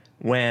me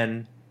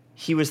when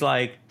he was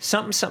like,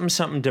 something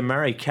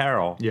DeMarre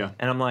Carroll. Yeah.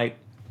 And I'm like,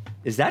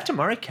 is that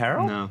DeMarre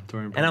Carroll? No,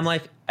 Torian Prince. And I'm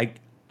like,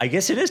 I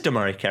guess it is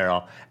DeMarre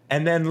Carroll.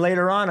 And then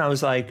later on, I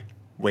was like,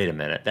 wait a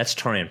minute, that's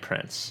Torian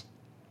Prince.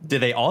 Do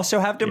they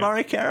also have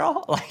DeMarre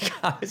Carroll? Like,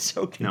 I was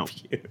so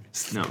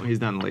confused. No, he's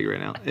not in the league right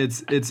now.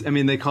 It's. I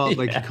mean, they called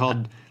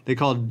they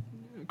called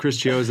Chris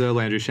Chiozza,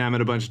 Landry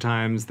Shamet a bunch of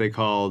times. They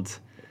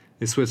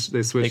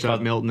switched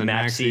up Milton and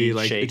Maxey.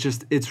 Like,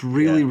 it's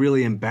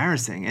really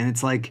embarrassing. And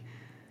it's like,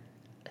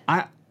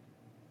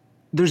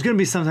 there's going to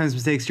be sometimes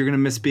mistakes. You're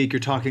going to misspeak. You're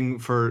talking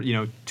for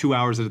 2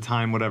 hours at a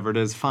time, whatever it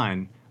is.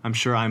 Fine. I'm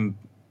sure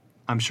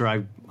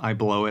I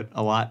blow it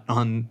a lot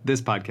on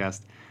this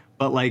podcast,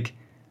 but like,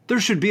 there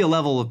should be a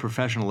level of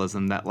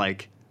professionalism that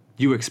like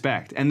you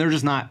expect, and they're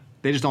just not.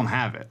 They just don't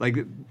have it. Like,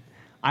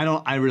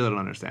 I really don't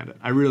understand it.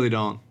 I really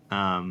don't.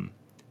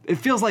 It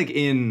feels like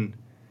in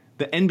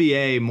the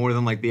NBA more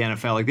than like the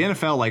NFL. Like the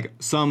NFL, like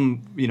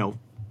some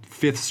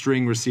fifth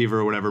string receiver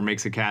or whatever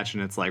makes a catch,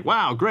 and it's like,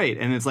 wow, great.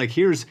 And it's like,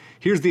 here's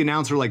the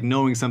announcer like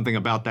knowing something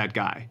about that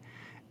guy,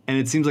 and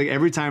it seems like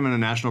every time on a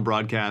national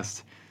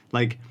broadcast,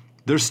 like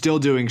they're still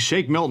doing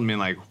Shake Milton being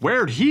like,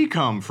 where'd he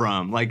come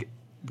from? Like,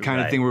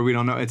 kind of thing where we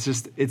don't know. It's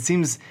just, it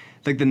seems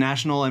like the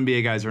national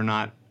NBA guys are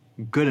not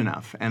good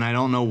enough, and I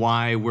don't know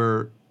why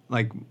we're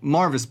like,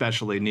 Marv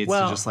especially needs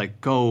to just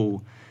like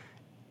go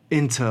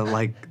into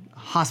like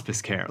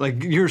hospice care.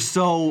 Like, you're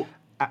so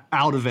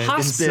out of it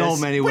in so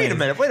many ways. Wait a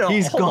minute.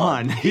 He's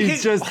gone.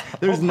 He's just,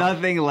 there's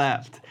nothing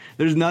left.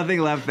 There's nothing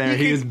left there.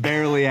 He is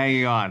barely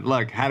hanging on.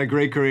 Look, had a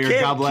great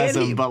career. God bless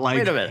him. But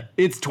like,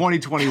 it's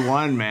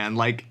 2021, man.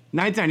 Like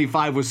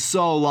 1995 was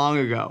so long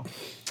ago.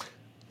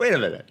 Wait a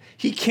minute.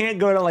 He can't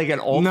go to like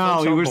an old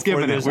folks home. We're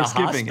skipping it. We're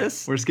skipping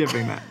hospice? it. We're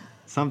skipping that.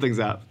 Something's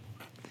up.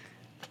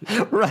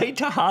 Right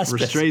to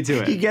hospice. We're straight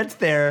to it. He gets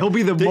there. He'll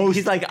be the most.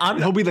 He's like,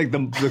 he'll be like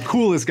the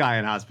coolest guy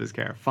in hospice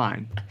care.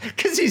 Fine.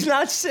 Because he's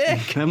not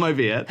sick. That might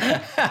be it.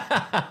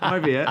 That might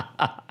be it.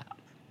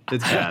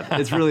 It's bad.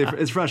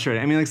 It's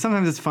frustrating. I mean, like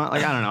sometimes it's fun.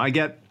 Like I don't know.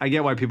 I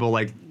get why people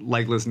like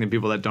listening to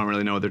people that don't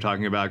really know what they're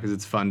talking about because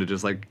it's fun to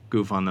just like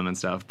goof on them and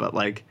stuff. But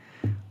like,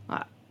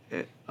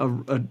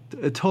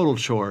 a total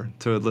chore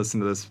to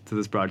listen to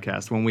this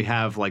broadcast when we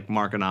have like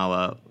Mark and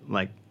Ala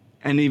like,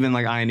 and even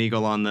like Ian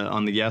Eagle on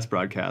the Yes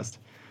broadcast.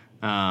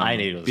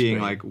 Being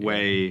like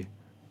way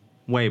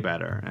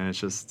better, and it's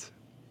just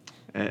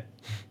the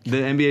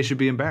NBA should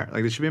be embarrassed.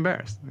 Like they should be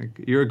embarrassed. Like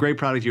you're a great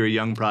product, you're a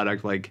young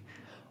product. Like,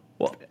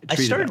 well, I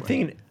started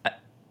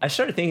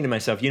thinking to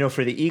myself,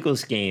 for the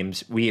Eagles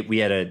games, we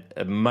had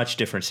a much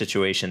different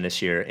situation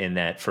this year in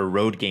that for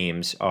road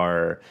games,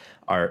 our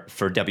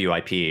for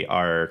WIP,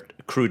 our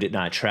crew did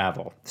not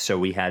travel, so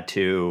we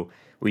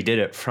did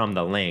it from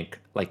the link,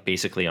 like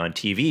basically on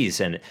TVs,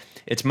 and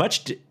it's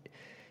much.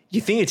 You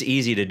think it's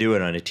easy to do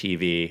it on a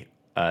TV,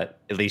 at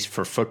least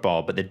for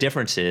football, but the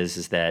difference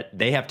is that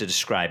they have to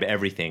describe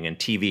everything, and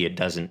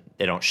TV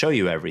they don't show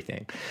you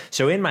everything.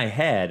 So in my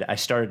head, I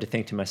started to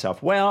think to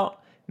myself, well,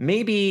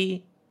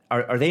 maybe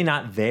are they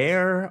not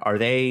there? Are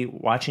they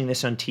watching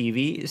this on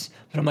TVs?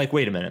 But I'm like,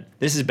 wait a minute,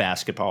 this is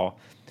basketball.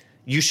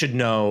 You should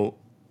know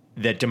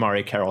that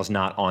DeMario Carroll's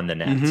not on the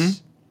Nets.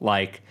 Mm-hmm.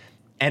 Like,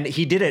 and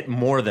he did it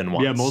more than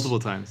once. Yeah, multiple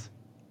times.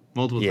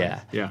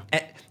 Times. Yeah.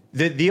 And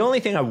the only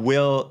thing I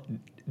will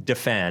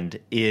defend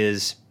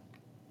is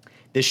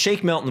the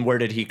Shake Milton, where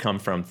did he come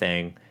from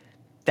thing.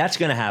 That's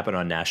going to happen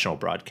on national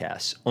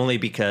broadcasts only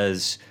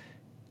because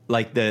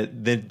like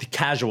the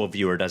casual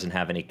viewer doesn't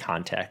have any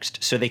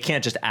context, so they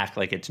can't just act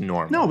like it's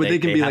normal. No, but they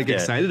can be like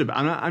excited about.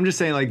 I'm just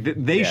saying like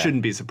they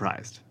shouldn't be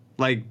surprised.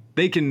 Like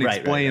they can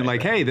explain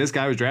hey, this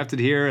guy was drafted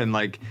here and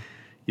like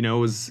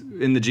was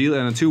in the G in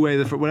a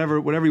two-way,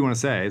 whatever you want to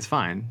say, it's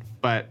fine.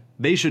 But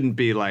they shouldn't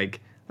be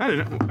like, I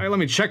don't know, let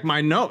me check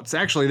my notes.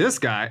 Actually, this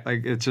guy,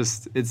 like, it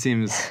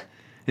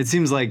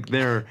seems like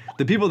they're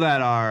the people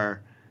that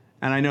are,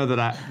 and I know that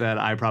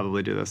I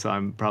probably do this, so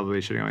I'm probably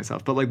shitting on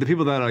myself. But like the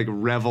people that like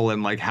revel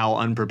in like how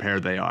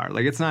unprepared they are,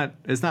 like that's not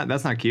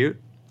cute.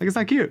 Like it's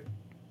not cute.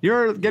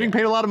 You're getting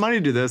paid a lot of money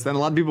to do this, and a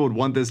lot of people would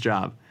want this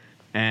job.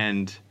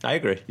 And I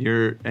agree.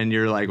 You're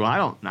like,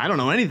 well, I don't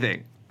know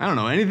anything. I don't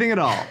know anything at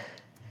all.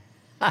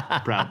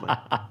 Proudly.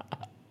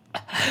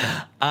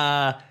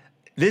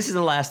 This is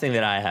the last thing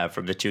that I have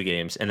from the two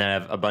games, and then I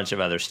have a bunch of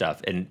other stuff.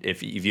 And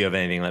if you have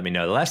anything, let me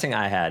know. The last thing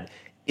I had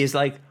is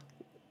like,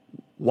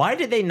 why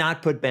did they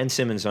not put Ben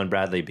Simmons on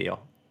Bradley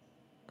Beal?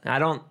 I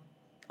don't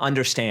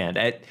understand.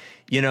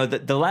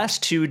 The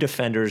last two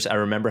defenders I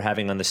remember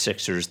having on the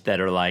Sixers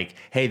that are like,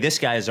 hey, this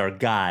guy is our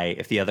guy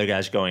if the other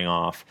guy's going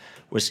off,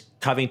 was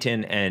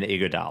Covington and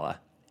Iguodala.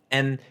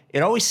 And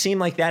it always seemed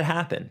like that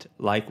happened.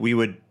 Like we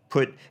would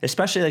put,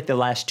 especially like the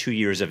last 2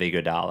 years of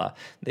Iguodala,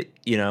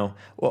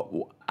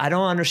 I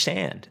don't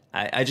understand.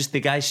 I just, the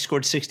guy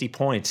scored 60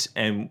 points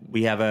and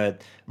we have a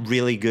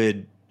really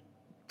good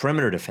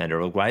perimeter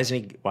defender. Why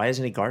isn't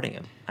he guarding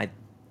him?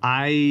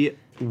 I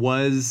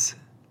was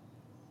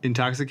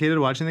intoxicated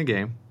watching the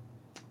game,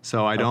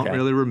 so I don't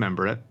really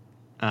remember it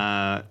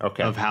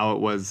of how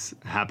it was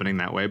happening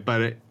that way.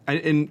 But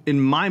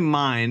in my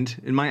mind,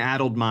 in my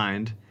addled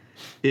mind,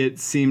 it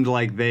seemed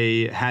like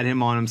they had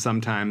him on him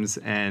sometimes,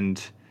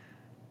 and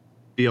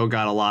Beal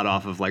got a lot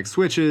off of like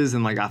switches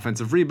and like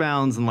offensive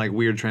rebounds and like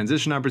weird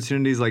transition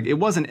opportunities. Like it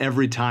wasn't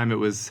every time. It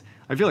was.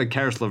 I feel like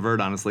Karis LeVert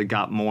honestly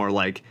got more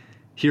like,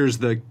 here's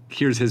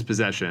his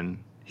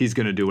possession. He's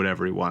gonna do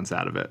whatever he wants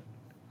out of it.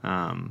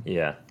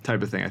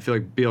 Type of thing. I feel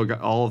like Beal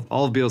got all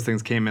of Beal's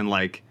things came in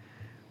like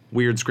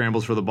weird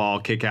scrambles for the ball,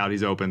 kick out,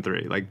 he's open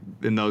three, like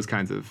in those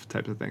kinds of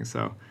types of things.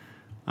 So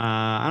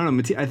I don't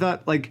know. I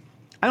thought like.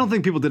 I don't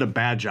think people did a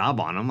bad job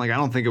on him. Like, I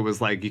don't think it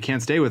was like you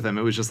can't stay with him.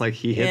 It was just like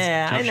he hits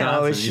tough shots. Yeah, I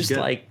know. It's just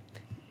like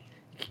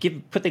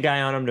put the guy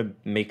on him to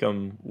make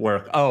him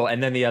work. Oh,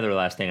 and then the other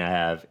last thing I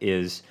have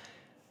is,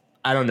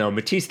 I don't know,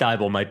 Matisse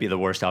Thybulle might be the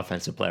worst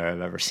offensive player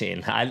I've ever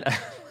seen.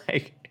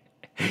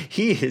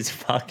 He is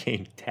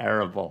fucking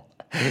terrible.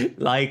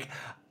 Like,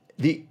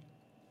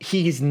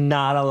 he's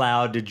not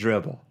allowed to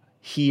dribble.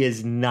 He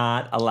is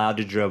not allowed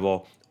to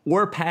dribble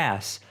or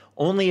pass,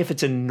 only if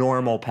it's a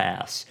normal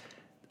pass.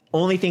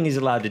 Only thing he's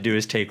allowed to do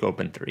is take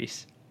open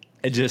threes.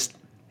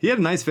 He had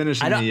a nice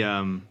finish in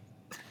the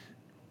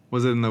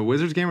was it in the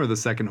Wizards game or the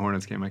second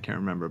Hornets game? I can't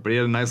remember, but he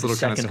had a nice little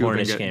kind of scoop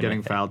and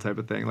getting fouled type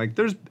of thing. Like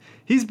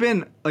he's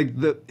been like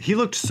he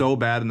looked so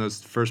bad in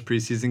those first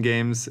preseason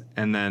games,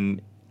 and then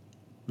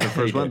the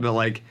first one, but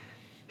like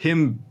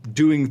him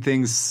doing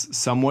things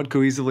somewhat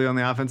cohesively on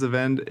the offensive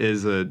end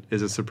is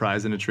a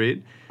surprise and a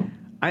treat.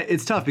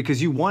 It's tough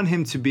because you want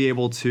him to be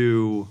able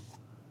to.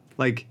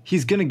 like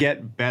he's gonna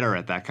get better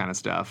at that kind of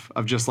stuff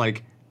of just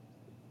like,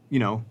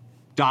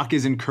 Doc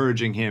is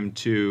encouraging him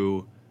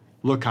to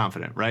look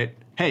confident, right?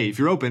 Hey, if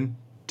you're open,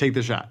 take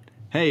the shot.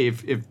 Hey,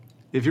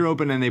 if you're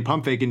open and they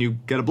pump fake and you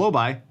get a blow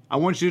by, I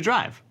want you to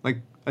drive.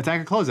 Like,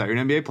 attack a closeout. You're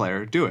an NBA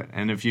player. Do it.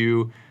 And if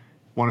you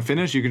want to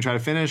finish, you can try to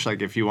finish.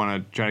 Like, if you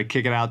want to try to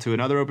kick it out to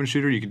another open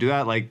shooter, you can do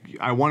that. Like,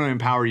 I want to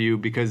empower you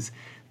because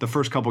the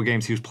first couple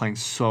games he was playing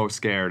so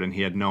scared and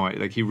he had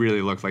he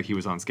really looked like he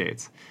was on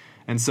skates.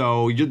 And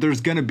so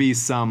there's going to be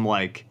some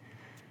like,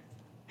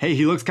 hey,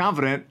 he looks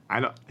confident.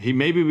 He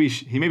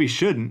maybe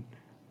shouldn't,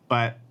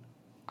 but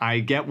I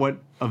get what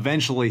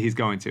eventually he's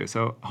going to.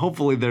 So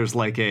hopefully there's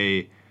like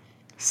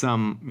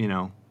some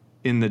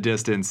in the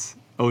distance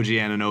OG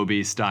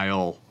Anunoby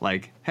style,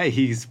 like, hey,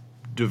 he's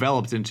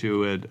developed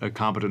into a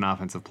competent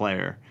offensive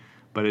player.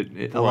 But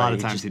a lot of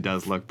times he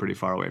does look pretty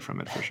far away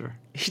from it for sure.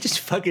 He just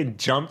fucking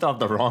jumped off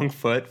the wrong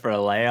foot for a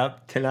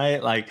layup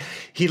tonight. Like,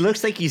 he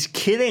looks like he's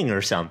kidding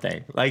or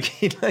something. Like,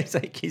 he looks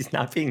like he's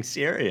not being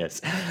serious.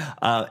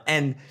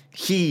 And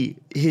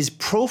his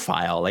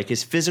profile, like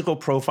his physical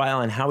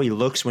profile and how he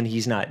looks when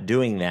he's not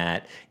doing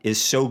that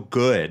is so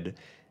good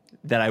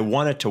that I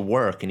want it to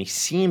work. And he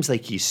seems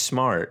like he's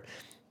smart.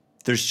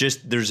 There's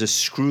a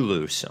screw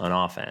loose on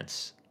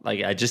offense.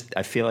 Like,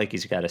 I feel like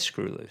he's got a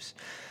screw loose.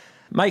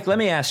 Mike, let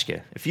me ask you,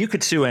 if you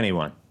could sue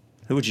anyone,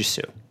 who would you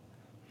sue?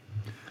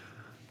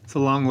 It's a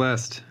long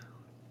list.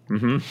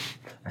 Mm-hmm.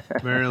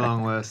 Very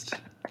long list.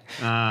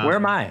 Where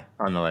am I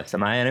on the list?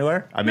 Am I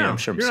anywhere? I mean, no, I'm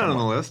sure you're not on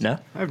the list. No?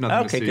 I have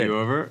nothing to sue good. you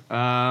over.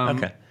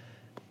 Okay.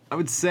 I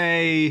would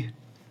say,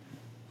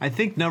 I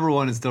think number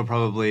one is still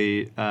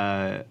probably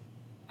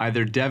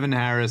either Devin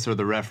Harris or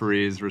the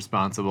referees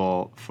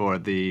responsible for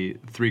the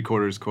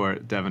three-quarters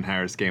court Devin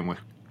Harris game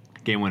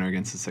winner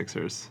against the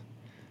Sixers.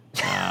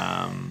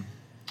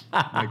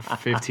 Like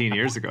 15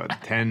 years ago,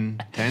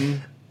 10,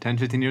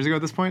 15 years ago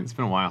at this point. It's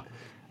been a while.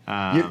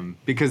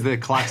 Because the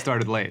clock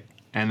started late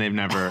and they've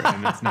never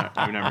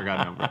gotten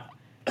over it.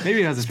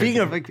 Maybe it has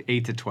like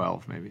 8 to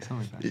 12, maybe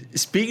something like that.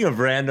 Speaking of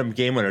random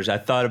game winners, I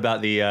thought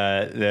about the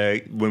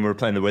when we were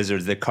playing the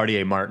Wizards, the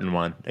Cartier Martin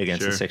one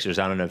against the Sixers.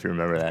 I don't know if you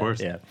remember that. Of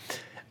course. Yeah.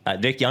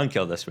 Nick Young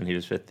killed us when he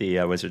was with the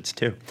Wizards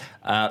too.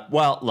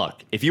 Well,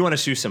 look, if you want to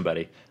sue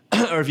somebody,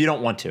 or if you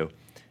don't want to,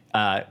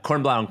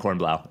 Kornblau and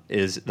Kornblau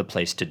is the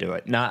place to do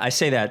it. Now, I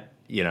say that,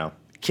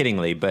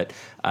 kiddingly, but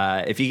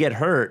if you get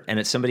hurt and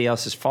it's somebody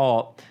else's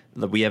fault,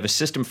 we have a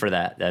system for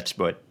that. That's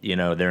what,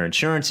 their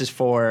insurance is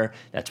for.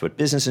 That's what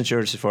business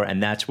insurance is for.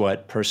 And that's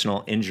what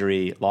personal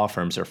injury law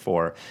firms are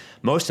for.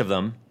 Most of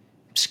them,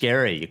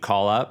 scary. You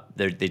call up,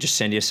 they just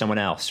send you someone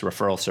else,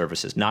 referral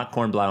services, not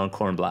Kornblau and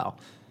Kornblau.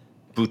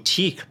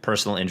 Boutique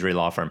personal injury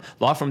law firm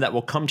that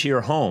will come to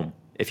your home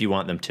if you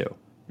want them to.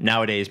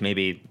 Nowadays,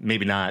 maybe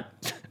not.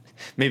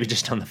 Maybe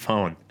just on the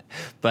phone.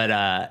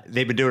 But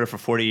they've been doing it for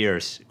 40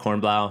 years.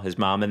 Kornblau, his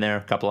mom in there,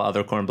 a couple of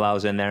other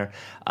Kornblaus in there.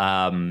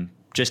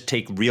 Just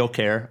take real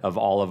care of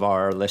all of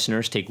our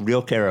listeners. Take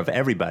real care of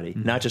everybody,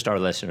 not just our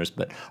listeners,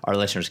 but our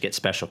listeners get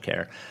special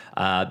care.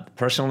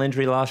 Personal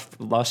injury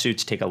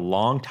lawsuits take a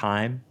long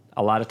time.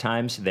 A lot of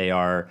times they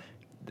are,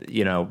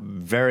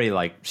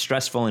 very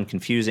stressful and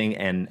confusing,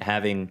 and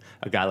having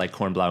a guy like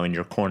Kornblau in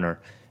your corner,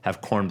 have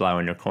Kornblau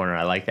in your corner,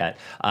 I like that,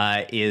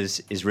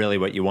 is really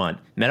what you want.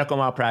 Medical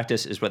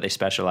malpractice is what they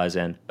specialize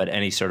in, but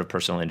any sort of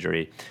personal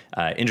injury,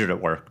 injured at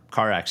work,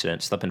 car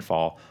accident, slip and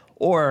fall,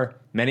 or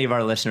many of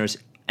our listeners,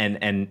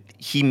 and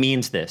he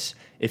means this,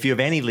 if you have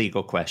any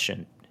legal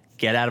question,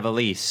 get out of a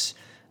lease,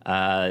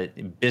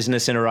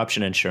 business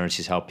interruption insurance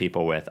he's helped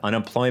people with,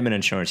 unemployment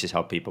insurance he's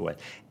helped people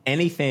with.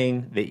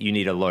 Anything that you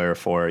need a lawyer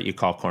for, you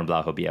call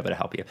Kornblau, he'll be able to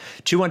help you.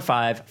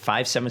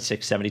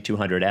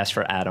 215-576-7200, ask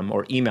for Adam,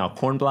 or email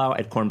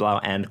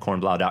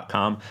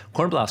kornblau@kornblauandkornblau.com.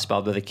 Kornblau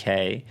spelled with a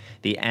K,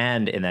 the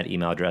and in that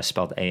email address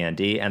spelled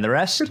A-N-D, and the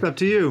rest? It's up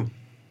to you.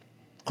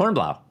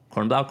 Kornblau.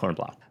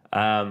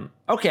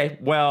 Okay,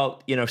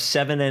 well,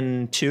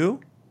 7-2?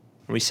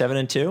 Are we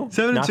 7-2?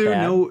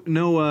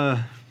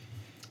 7-2,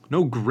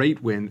 no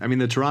great win. I mean,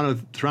 the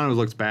Toronto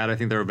looks bad. I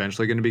think they're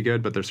eventually going to be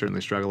good, but they're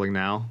certainly struggling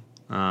now.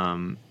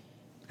 And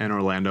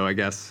Orlando, I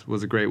guess,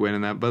 was a great win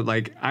in that. But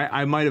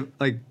I might have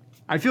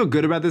I feel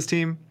good about this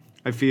team.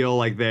 I feel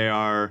like they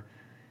are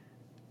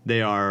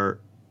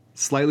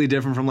slightly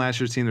different from last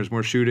year's team. There's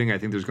more shooting. I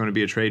think there's going to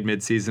be a trade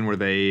midseason where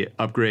they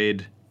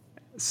upgrade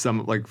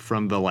some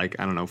from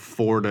the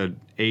 4 to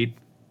 8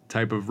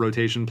 type of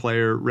rotation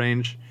player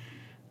range.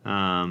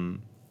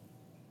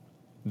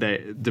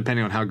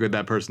 Depending on how good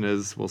that person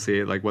is, we'll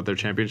see what their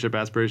championship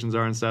aspirations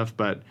are and stuff.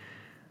 But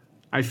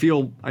I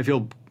feel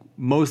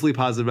mostly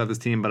positive about this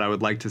team, but I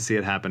would like to see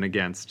it happen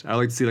against. I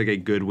like to see a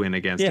good win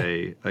against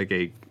a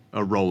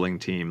rolling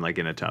team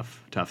in a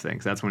tough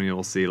thing. So that's when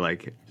you'll see how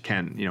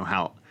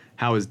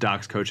is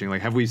Doc's coaching?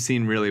 Have we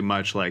seen really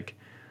much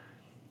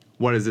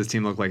what does this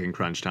team look like in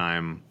crunch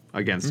time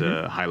against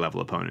a high level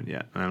opponent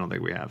yet? And I don't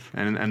think we have.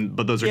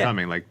 But those are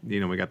coming.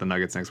 We got the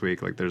Nuggets next week.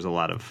 There's a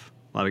lot of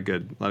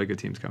good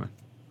teams coming.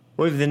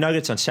 Well, we have the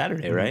Nuggets on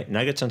Saturday, right?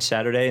 Nuggets on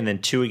Saturday, and then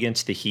 2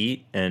 against the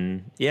Heat,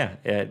 and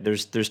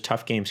there's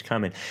tough games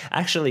coming.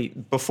 Actually,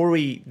 before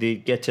we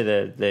get to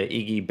the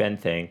Iggy Ben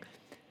thing,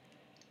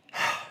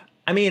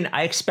 I mean,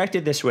 I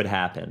expected this would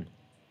happen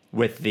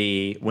with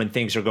when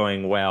things are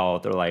going well.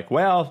 They're like,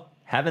 well,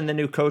 having the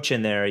new coach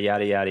in there,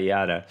 yada yada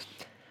yada.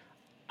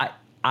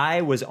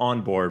 I was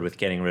on board with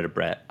getting rid of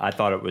Brett. I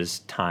thought it was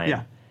time.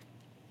 Yeah.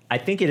 I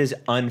think it is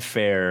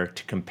unfair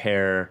to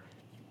compare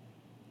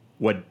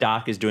what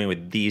Doc is doing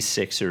with these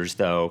Sixers,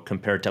 though,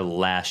 compared to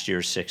last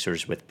year's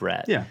Sixers with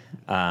Brett. Yeah,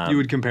 you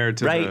would compare it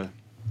to right?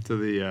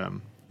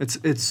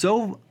 It's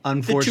so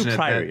unfortunate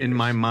that in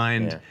my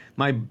mind,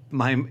 my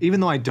even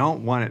though I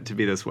don't want it to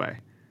be this way,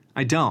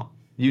 I don't.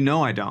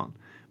 I don't.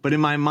 But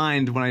in my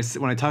mind, when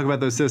I talk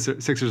about those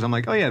Sixers, I'm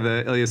like, oh yeah,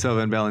 the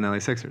Ilyasova and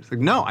Bellinelli Sixers. Like,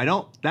 no, I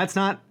don't. That's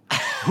not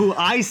who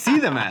I see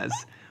them as.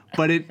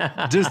 But it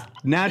just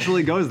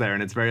naturally goes there,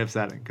 and it's very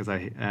upsetting because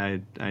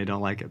I don't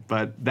like it.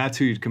 But that's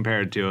who you'd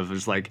compare it to if it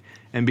was like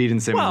Embiid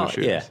and Simmons with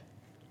shooters. Yeah.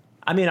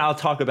 I mean, I'll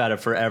talk about it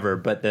forever,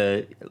 but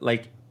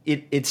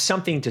it's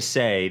something to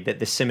say that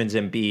the Simmons,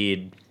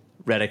 Embiid,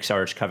 Redick,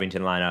 Sarge,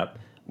 Covington lineup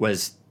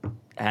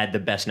had the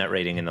best net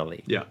rating in the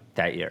league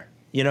that year.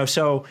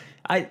 So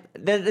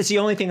that's the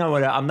only thing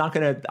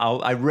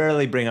I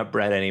rarely bring up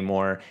Brett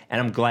anymore,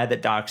 and I'm glad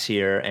that Doc's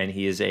here, and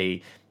he is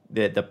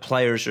the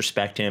players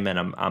respect him, and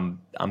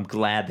I'm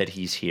glad that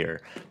he's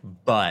here.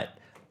 But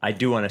I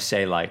do want to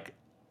say,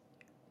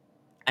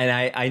 and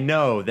I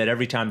know that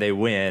every time they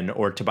win,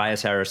 or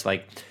Tobias Harris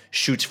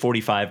shoots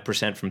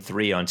 45% from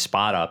 3 on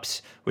spot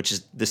ups, which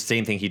is the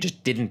same thing he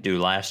just didn't do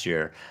last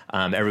year.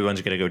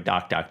 Everyone's going to go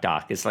Doc.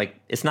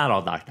 It's not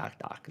all Doc.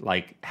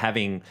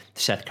 Having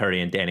Seth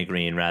Curry and Danny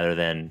Green rather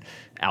than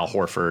Al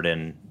Horford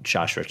and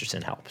Josh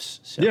Richardson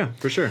helps. So. Yeah,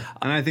 for sure.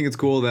 And I think it's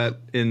cool that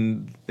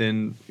in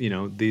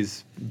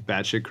these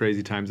batshit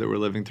crazy times that we're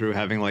living through,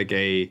 having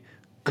a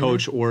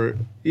coach or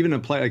even a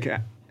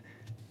player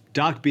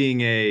Doc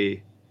being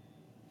a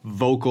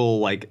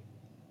vocal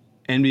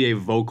NBA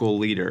vocal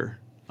leader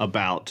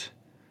about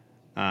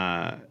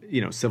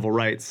civil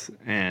rights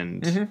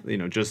and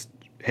just,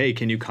 hey,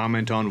 can you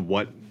comment on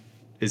what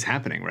is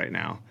happening right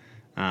now?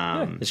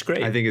 It's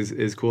great. I think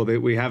is cool that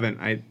we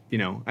haven't. I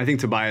think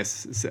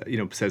Tobias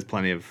says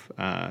plenty of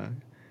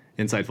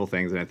insightful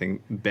things, and I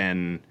think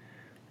Ben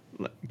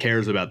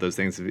cares about those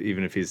things,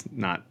 even if he's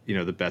not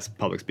the best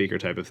public speaker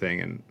type of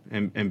thing.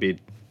 And Embiid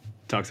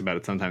talks about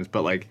it sometimes,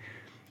 but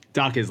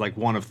Doc is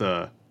one of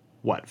the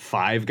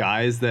 5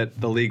 guys that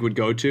the league would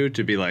go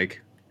to be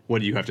like, what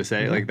do you have to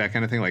say? That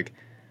kind of thing.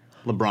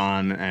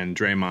 LeBron and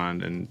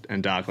Draymond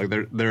and Doc,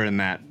 they're in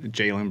that.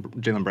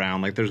 Jaylen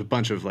Brown, there's a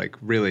bunch of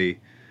really,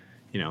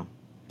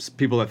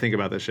 people that think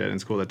about this shit, and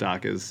it's cool that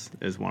Doc is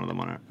one of them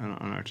on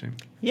our team.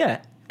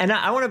 Yeah, and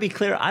I want to be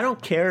clear. I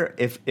don't care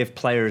if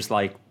players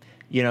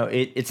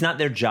it's not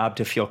their job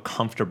to feel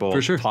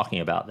comfortable talking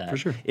about that. For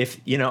sure.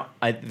 If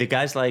the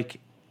guys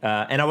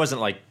and I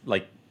wasn't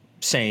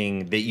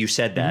saying that you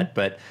said that,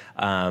 but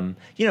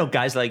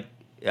guys like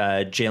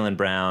Jaylen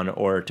Brown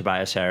or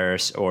Tobias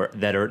Harris or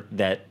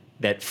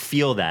that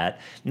feel that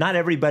not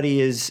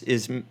everybody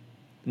is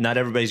not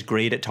everybody's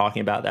great at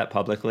talking about that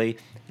publicly.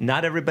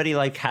 Not everybody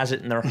has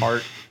it in their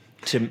heart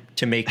to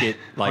make it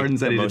Harden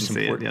said the he most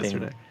didn't important see it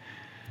thing. yesterday.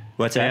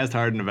 What's I that? asked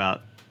Harden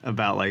about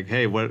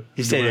hey, what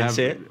he said he didn't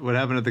see it? What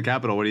happened at the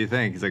Capitol? What do you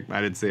think? He's like,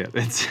 I didn't see it.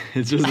 It's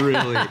just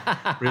really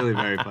really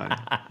very funny.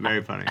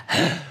 Very funny.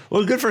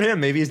 Well, good for him.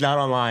 Maybe he's not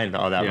online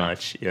all that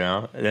much.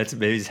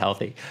 Maybe he's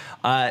healthy.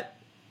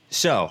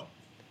 So,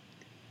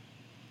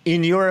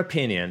 in your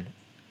opinion,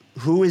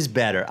 who is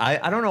better?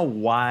 I don't know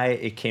why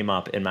it came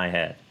up in my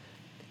head.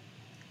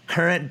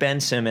 Current Ben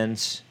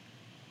Simmons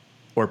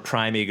or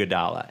prime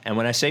Iguodala? And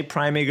when I say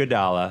prime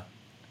Iguodala,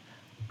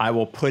 I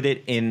will put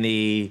it in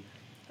the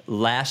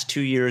last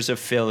 2 years of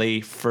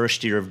Philly,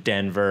 first year of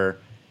Denver,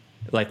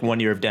 1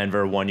 year of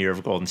Denver, 1 year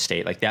of Golden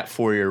State, that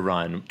 4-year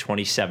run,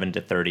 27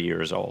 to 30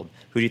 years old.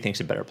 Who do you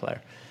think's a better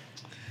player?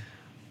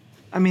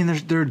 I mean,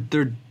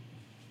 they're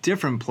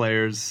different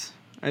players.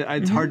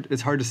 It's hard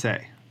to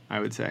say. I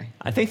would say.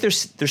 I think they're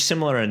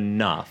similar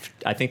enough.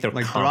 I think they're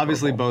they're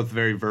obviously both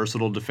very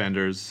versatile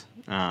defenders,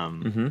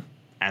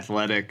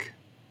 athletic,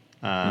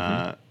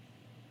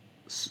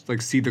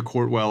 see the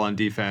court well on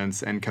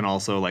defense, and can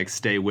also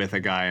stay with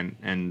a guy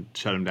and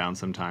shut him down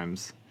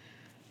sometimes,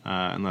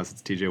 unless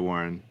it's TJ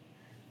Warren.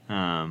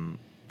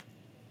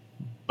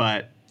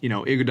 But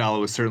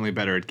Iguodala was certainly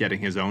better at getting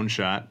his own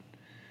shot.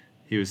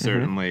 He was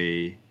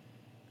certainly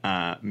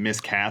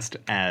miscast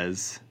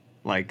as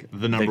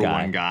the number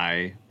one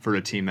guy for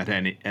a team that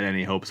had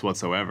any hopes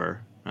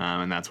whatsoever,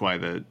 and that's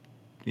why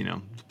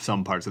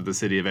some parts of the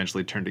city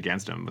eventually turned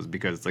against him, was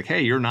because it's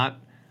hey, you're not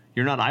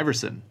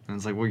Iverson, and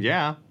it's well,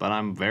 yeah, but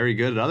I'm very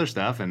good at other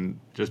stuff, and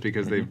just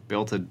because they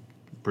built a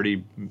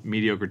pretty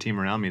mediocre team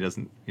around me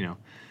doesn't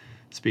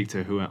speak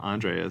to who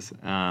Andre is.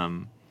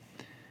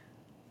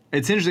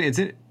 It's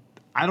interesting.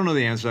 I don't know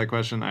the answer to that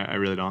question. I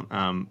really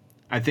don't.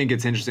 I think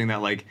it's interesting that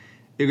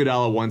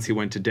Iguodala, once he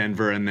went to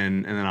Denver and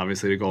then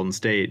obviously to Golden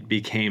State,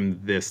 became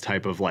this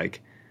type of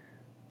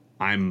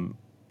I'm,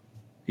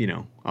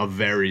 a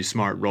very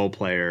smart role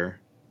player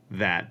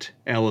that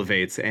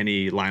elevates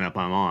any lineup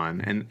I'm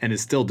on, and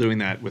is still doing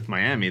that with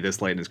Miami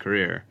this late in his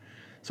career.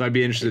 So I'd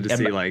be interested to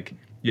see,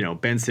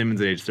 Ben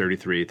Simmons at age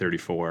 33,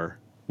 34.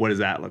 What does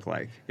that look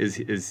like? Is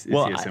he a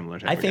similar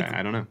type of guy?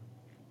 I don't know.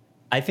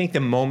 I think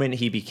the moment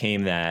he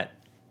became that,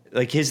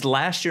 like his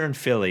last year in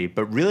Philly,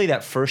 but really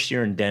that first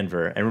year in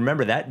Denver, and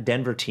remember that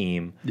Denver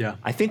team,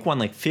 I think won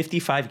like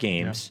 55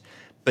 games,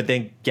 but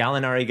then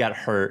Gallinari got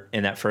hurt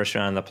in that first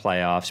round of the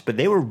playoffs, but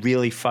they were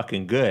really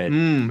fucking good.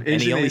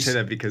 Interesting you say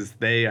that because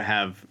they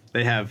have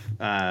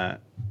a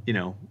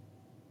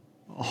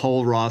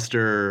whole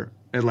roster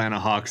Atlanta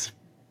Hawks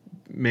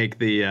make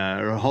the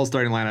or whole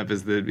starting lineup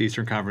is the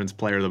Eastern Conference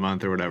Player of the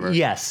Month or whatever.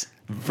 Yes,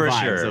 for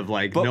vibes sure. Of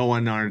like no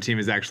one on our team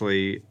is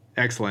actually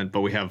excellent,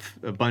 but we have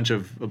a bunch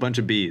of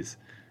Bs.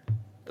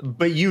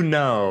 But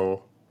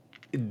Danilo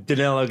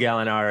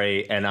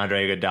Gallinari and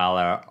Andre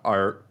Iguodala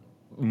are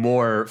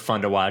more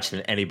fun to watch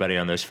than anybody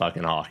on those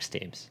fucking Hawks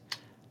teams.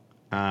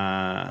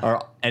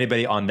 Or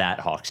anybody on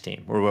that Hawks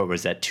team. Or what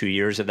was that, 2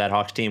 years of that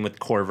Hawks team with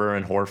Korver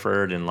and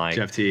Horford and like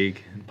Jeff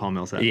Teague and Paul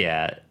Millsap.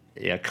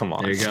 Yeah, come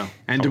on. There you go.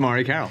 And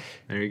DeMarre Carroll.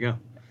 There you go.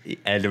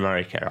 And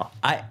DeMarre Carroll.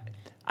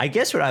 I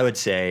guess what I would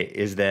say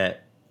is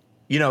that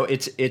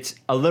it's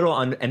a little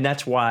and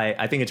that's why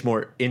I think it's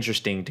more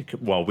interesting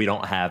we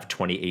don't have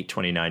 28,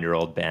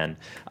 29-year-old Ben.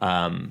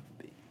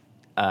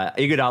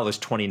 Iguodala was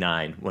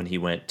 29 when he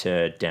went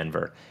to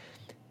Denver.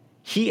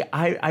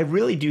 I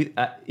really do.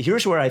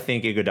 Here's where I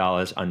think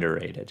Iguodala is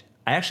underrated.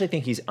 I actually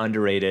think he's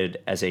underrated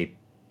as a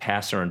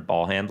passer and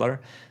ball handler.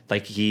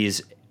 Like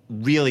he's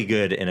really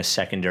good in a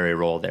secondary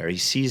role there. He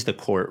sees the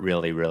court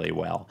really, really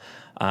well.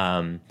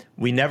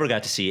 We never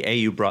got to see,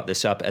 you brought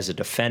this up, as a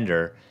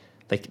defender,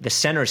 like the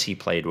centers he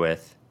played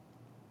with,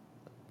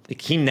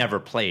 like he never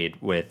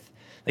played with,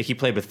 like he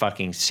played with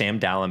fucking Sam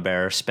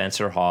Dalembert,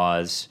 Spencer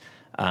Hawes.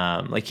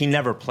 Like he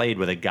never played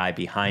with a guy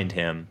behind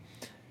him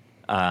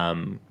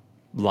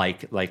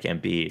like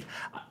Embiid.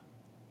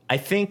 I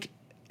think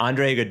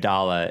Andre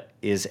Iguodala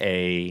is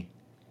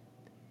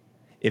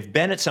if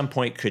Ben at some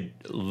point could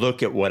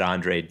look at what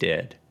Andre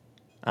did,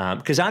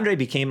 because Andre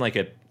became like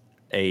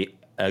a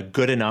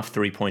good enough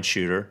three-point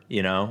shooter,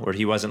 where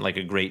he wasn't like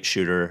a great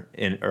shooter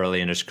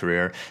early in his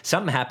career.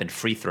 Something happened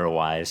free throw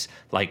wise,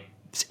 like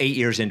 8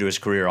 years into his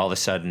career, all of a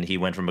sudden he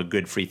went from a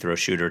good free throw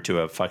shooter to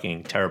a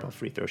fucking terrible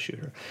free throw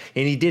shooter.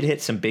 And he did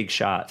hit some big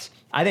shots.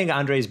 I think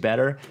Andre's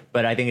better,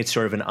 but I think it's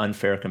sort of an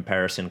unfair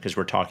comparison because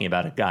we're talking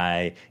about a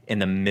guy in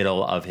the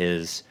middle of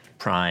his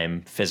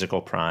prime,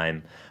 physical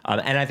prime.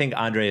 And I think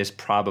Andre is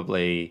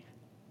probably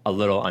a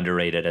little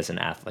underrated as an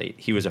athlete.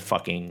 He was a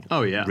fucking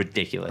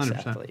ridiculous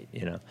 100%. Athlete,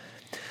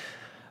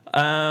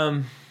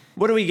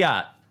 What do we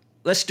got?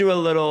 Let's do a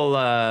little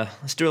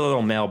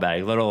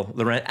mailbag.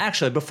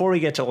 Actually, before we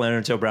get to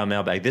Lorenzo Brown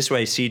mailbag, this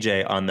way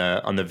CJ on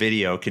the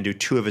video can do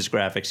two of his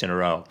graphics in a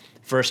row.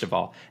 First of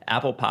all,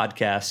 Apple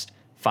Podcast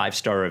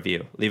 5-star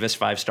review. Leave us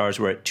 5 stars.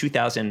 We're at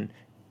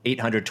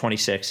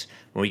 2,826.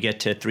 When we get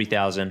to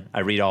 3,000,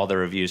 I read all the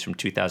reviews from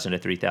 2,000 to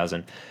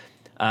 3,000.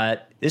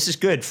 This is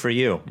good for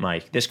you,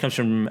 Mike. This comes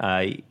from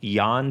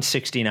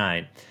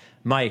Jan69.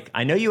 Mike,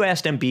 I know you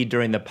asked Embiid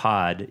during the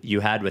pod you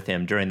had with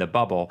him during the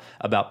bubble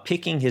about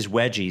picking his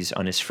wedgies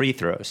on his free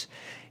throws.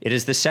 It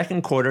is the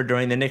second quarter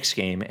during the Knicks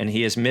game, and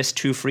he has missed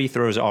 2 free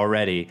throws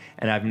already,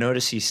 and I've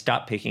noticed he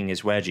stopped picking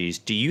his wedgies.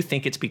 Do you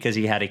think it's because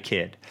he had a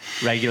kid?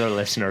 Regular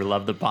listener,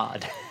 love the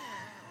pod.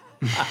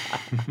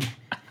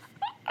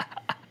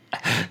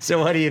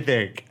 So what do you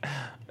think?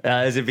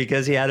 Is it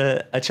because he had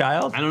a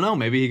child? I don't know.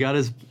 Maybe he got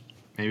his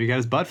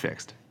butt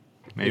fixed.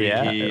 Maybe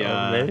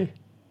maybe.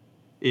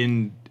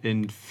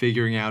 In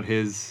figuring out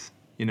his,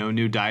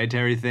 new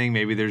dietary thing,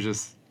 maybe there's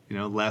just,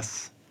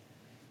 less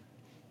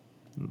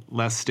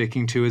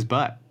sticking to his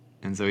butt.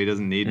 And so he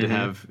doesn't need to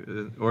have,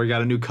 or he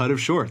got a new cut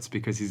of shorts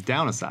because he's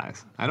down a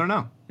size. I don't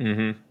know.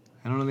 I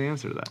don't know the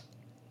answer to that.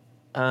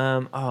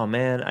 Oh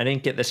man, I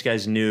didn't get this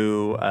guy's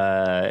new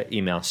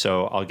email,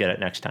 so I'll get it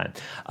next time.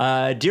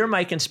 Dear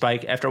Mike and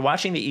Spike, after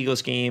watching the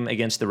Eagles game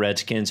against the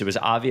Redskins, it was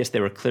obvious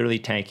they were clearly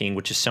tanking,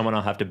 which is someone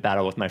I'll have to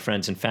battle with my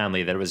friends and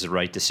family that it was the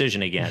right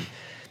decision again.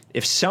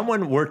 If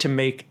someone were to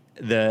make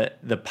the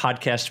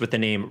podcast with the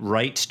name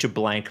Rights to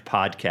Blank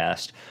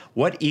Podcast,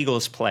 what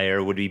Eagles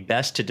player would be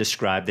best to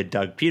describe the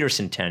Doug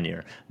Peterson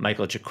tenure?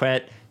 Michael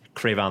Jacquet,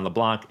 Cravon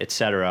LeBlanc,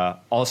 etc.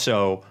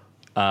 Also,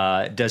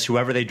 does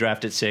whoever they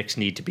draft at 6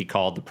 need to be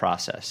called the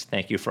process?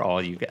 Thank you for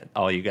all you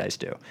guys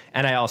do.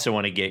 And I also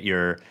want to get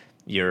your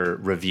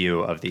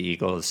review of the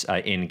Eagles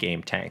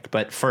in-game tank.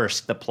 But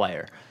first, the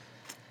player.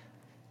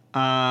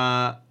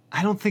 I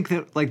don't think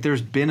that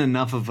there's been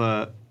enough of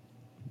a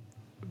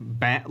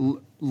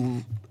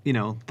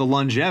the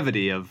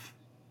longevity of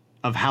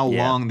how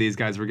long these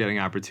guys were getting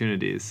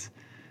opportunities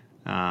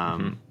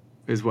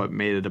is what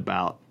made it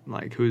about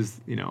who's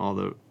all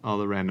the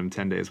random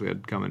 10 days we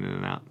had coming in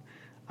and out.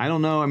 I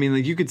don't know. I mean,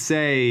 you could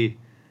say,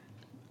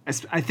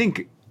 I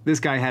think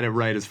this guy had it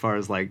right as far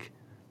as the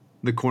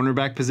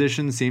cornerback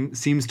position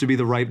seems to be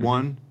the right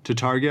one to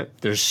target.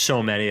 There's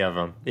so many of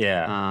them.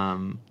 Yeah.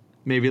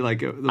 maybe like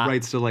the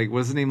rights to like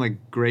what's his name,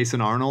 like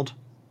Grayson Arnold.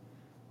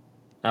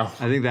 Oh,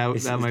 I think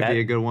that might be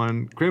a good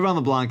one. Cravon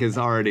LeBlanc is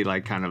already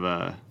like kind of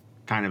a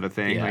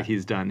thing. Yeah. Like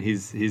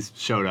he's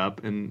showed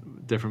up in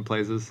different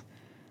places.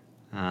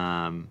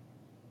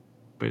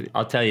 But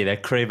I'll tell you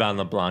that Cravon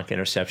LeBlanc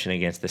interception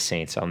against the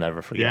Saints, I'll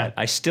never forget. Yeah.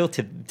 I still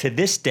to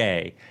this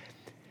day,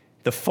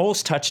 the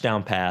Foles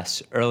touchdown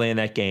pass early in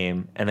that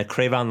game and the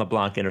Cravon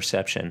LeBlanc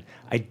interception,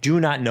 I do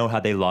not know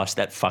how they lost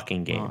that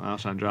fucking game.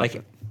 Alshon dropped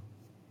it.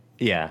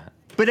 Yeah.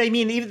 But I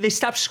mean, even they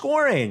stopped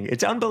scoring.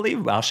 It's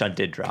unbelievable. Alshon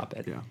did drop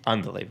it. Yeah.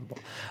 Unbelievable.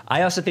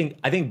 I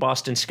think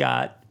Boston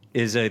Scott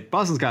is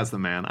Boston Scott's the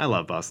man. I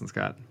love Boston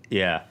Scott.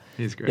 Yeah.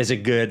 He's great. Is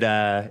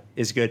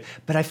good.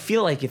 But I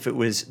feel like if it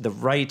was the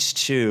rights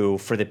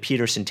for the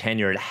Peterson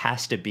tenure, it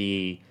has to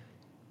be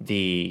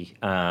the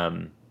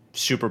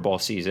Super Bowl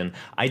season.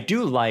 I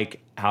do like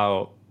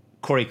how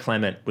Corey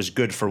Clement was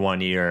good for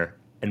 1 year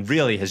and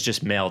really has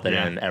just mailed it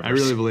in ever since. I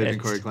really believe in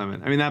Corey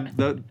Clement. I mean,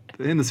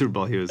 in the Super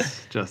Bowl, he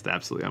was just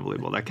absolutely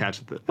unbelievable. That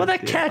catch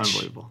catch.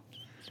 Unbelievable.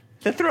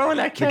 The throw in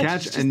that catch. The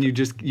catch, and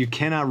you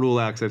cannot rule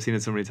out, because I've seen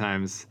it so many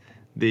times,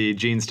 the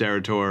Gene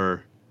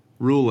Steratore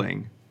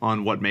ruling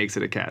on what makes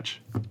it a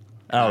catch.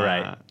 Oh,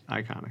 right.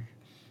 Iconic.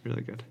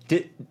 Really good.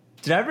 Did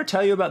I ever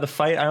tell you about the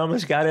fight I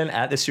almost got in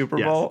at the Super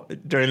Bowl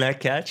during that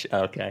catch?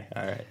 Okay,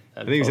 all right.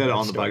 I think you said it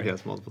on the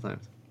podcast multiple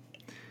times.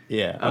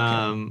 Yeah.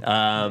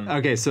 Okay.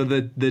 Okay, so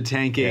the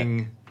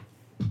tanking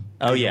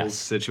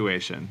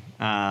situation.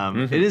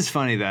 It is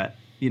funny that,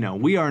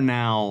 we are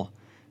now,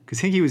 because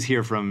Hinkie was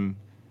here from,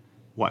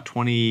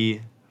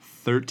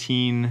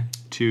 2013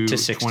 to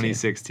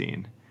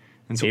 2016.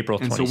 And so, April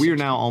 2016. And so we are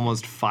now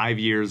almost 5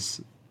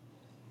 years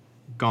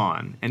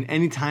gone. And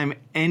anytime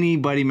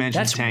anybody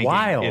mentions tanking,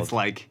 wild. it's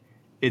like,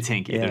 it's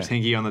Hinkie. Yeah. There's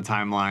Hinkie on the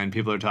timeline.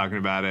 People are talking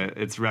about it.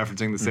 It's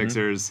referencing the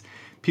Sixers.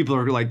 People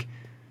are like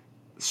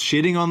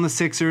shitting on the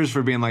Sixers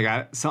for being like,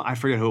 I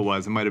forget who it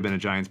was. It might have been a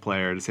Giants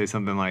player to say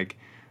something like,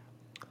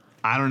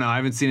 I don't know, I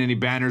haven't seen any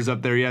banners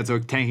up there yet, so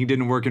tanking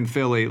didn't work in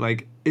Philly.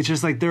 Like, it's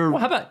just like they're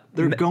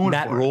going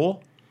Matt for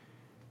Rule? it.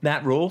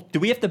 Matt Rule? Do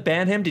we have to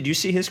ban him? Did you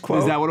see his quote?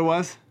 Is that what it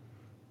was?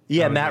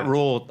 Yeah, Matt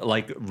Rule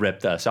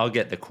ripped us. I'll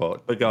get the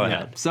quote, but go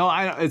ahead. So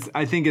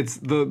I think it's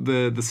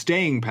the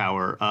staying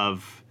power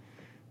of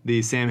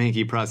the Sam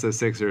Hinkie process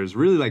Sixers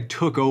really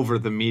took over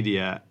the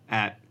media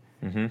at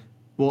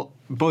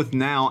both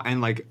now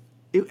and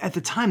at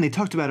the time they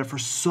talked about it for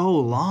so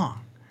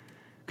long.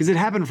 Because it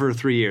happened for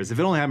 3 years. If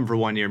it only happened for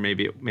 1 year,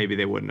 maybe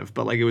they wouldn't have.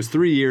 But it was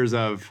 3 years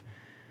of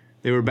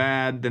they were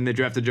bad, then they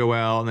drafted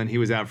Joel, and then he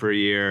was out for a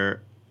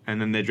year,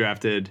 and then they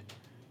drafted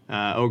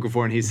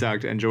Okafor, and he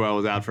sucked, and Joel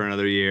was out for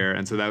another year.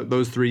 And so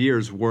those 3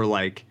 years were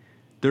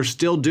they're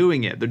still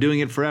doing it. They're doing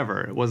it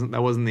forever.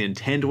 That wasn't the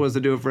intent was to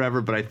do it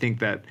forever, but I think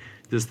that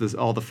just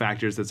all the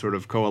factors that sort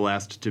of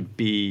coalesced to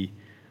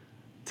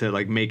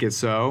make it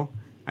so,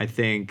 I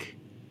think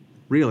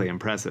really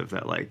impressive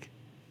that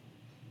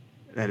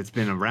that it's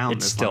been around.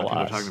 It's this still long. People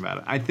are us. talking about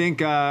it. I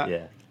think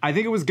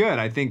it was good.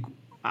 I think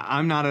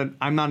I'm not an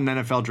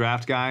NFL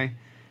draft guy,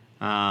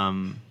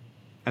 certainly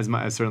as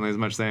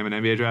much as I am an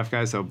NBA draft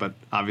guy. So, but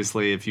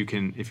obviously, if you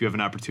have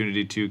an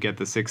opportunity to get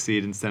the 6th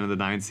seed instead of the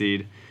 9th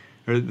seed,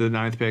 or the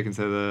 9th pick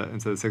instead of the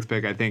 6th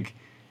pick, I think,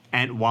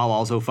 and while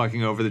also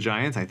fucking over the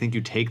Giants, I think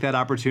you take that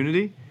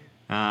opportunity.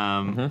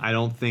 I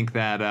don't think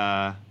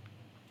that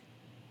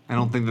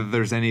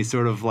there's any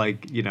sort of what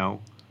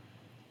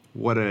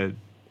a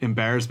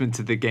embarrassment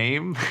to the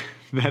game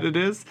that it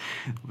is.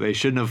 They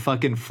shouldn't have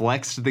fucking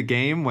flexed the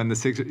game when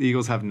the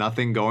Eagles have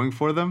nothing going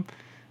for them.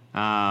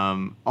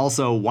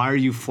 Also, why are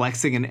you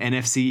flexing an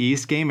NFC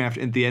East game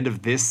at the end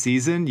of this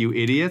season, you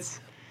idiots?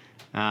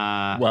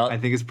 I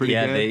think it's pretty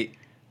good.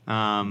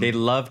 They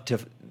love to.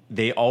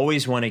 They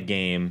always want a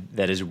game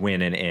that is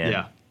win and in.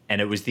 Yeah.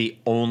 And it was the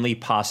only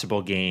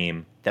possible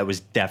game that was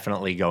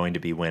definitely going to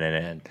be win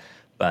and in.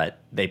 But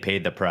they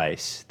paid the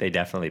price. They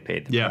definitely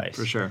paid the price. Yeah,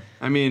 for sure.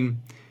 I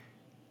mean,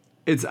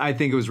 I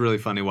think it was really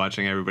funny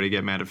watching everybody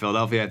get mad at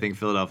Philadelphia. I think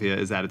Philadelphia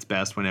is at its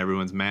best when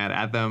everyone's mad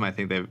at them. I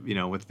think they've,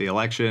 with the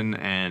election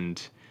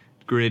and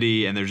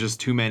gritty, and there's just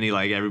too many,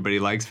 everybody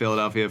likes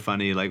Philadelphia,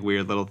 funny,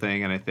 weird little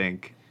thing. And I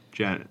think,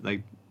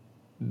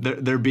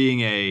 there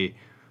being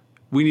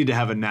we need to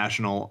have a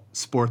national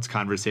sports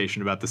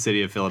conversation about the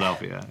city of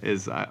Philadelphia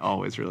is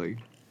always really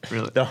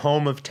the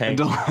home of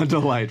tanking. A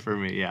delight for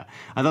me. Yeah,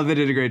 I thought they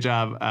did a great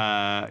job.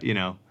 I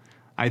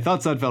thought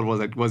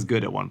Sudfeld was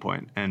good at one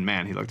point, and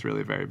man, he looked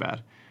really very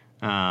bad.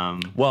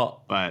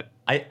 But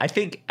I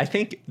think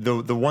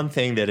the one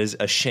thing that is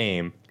a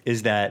shame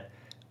is that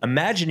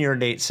imagine you're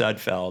Nate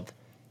Sudfeld,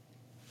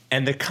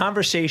 and the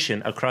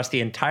conversation across the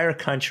entire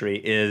country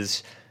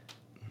is,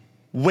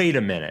 wait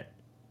a minute,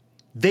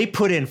 they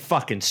put in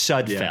fucking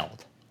Sudfeld.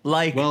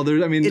 Yeah.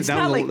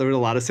 There were a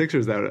lot of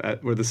Sixers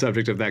that were the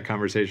subject of that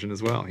conversation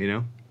as well,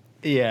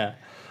 Yeah.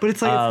 But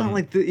it's not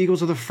like the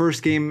Eagles are the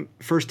first team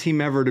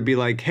ever to be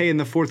hey, in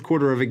the fourth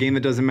quarter of a game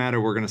that doesn't matter,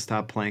 we're going to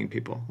stop playing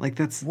people. They're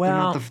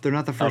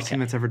not the first team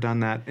that's ever done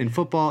that in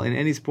football, in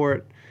any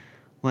sport.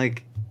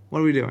 What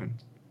are we doing?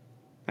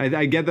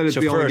 I get that it's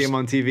So the only first- game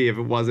on TV. If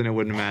it wasn't, it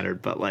wouldn't have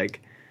mattered. But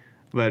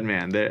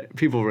man,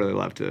 people really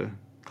love to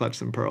clutch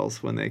some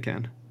pearls when they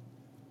can.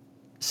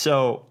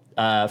 So,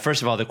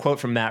 first of all, the quote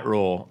from Matt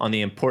Rule on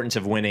the importance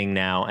of winning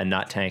now and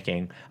not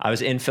tanking. I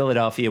was in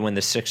Philadelphia when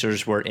the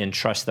Sixers were in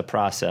trust the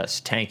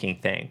process tanking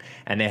thing,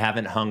 and they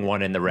haven't hung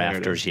one in the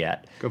rafters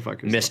yet. Go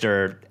fuck yourself.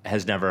 Mr.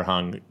 has never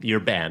hung. You're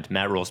banned.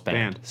 Matt Rule's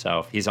banned.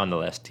 So he's on the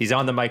list. He's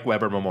on the Mike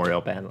Weber Memorial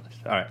ban list.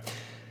 All right.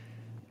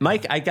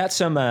 Mike, I got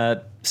some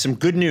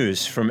good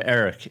news from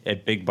Eric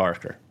at Big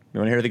Barker. You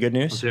want to hear the good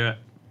news? Let's hear it.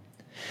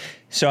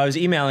 So I was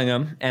emailing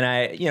him, and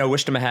I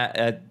wished him a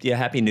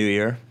Happy New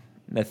Year.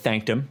 I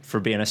thanked him for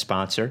being a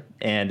sponsor.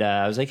 And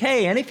I was like,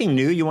 hey, anything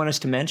new you want us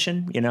to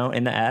mention,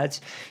 in the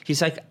ads?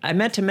 He's like, I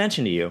meant to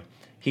mention to you.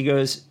 He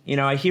goes,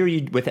 I hear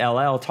you with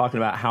LL talking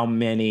about how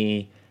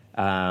many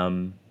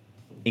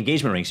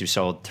engagement rings you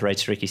sold to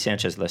Rights to Ricky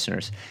Sanchez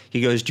listeners. He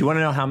goes, do you want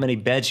to know how many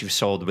beds you've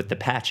sold with the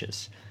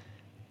patches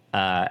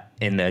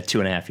in the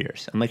 2.5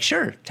 years? I'm like,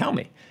 sure, tell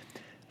me.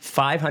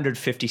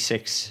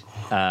 556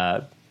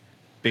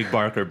 Big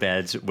Barker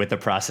beds with the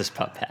process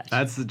pup patch.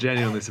 That's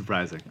genuinely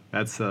surprising.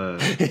 That's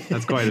quite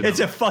a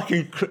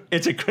number.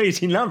 It's a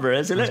crazy number,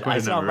 isn't it? I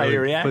saw by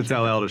your reaction. Puts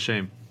LL to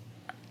shame.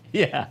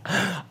 Yeah.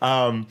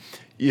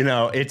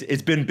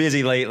 It's been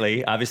busy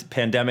lately. Obviously,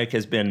 pandemic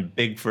has been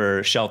big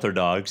for shelter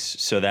dogs,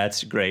 so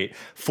that's great.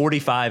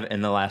 45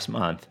 in the last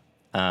month,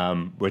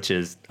 which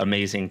is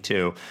amazing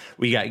too.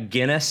 We got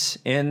Guinness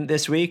in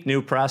this week,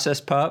 new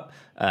process pup.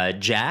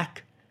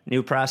 Jack,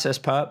 new process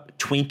pup.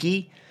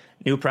 Twinkie,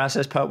 new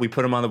process pup. We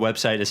put them on the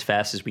website as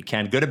fast as we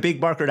can. Go to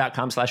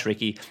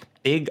bigbarker.com/Ricky.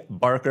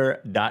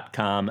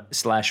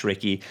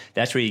 bigbarker.com/Ricky.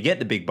 That's where you get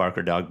the Big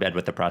Barker dog bed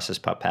with the process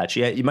pup patch.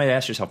 Yeah, you might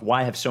ask yourself,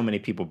 why have so many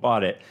people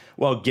bought it?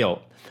 Well,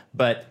 guilt.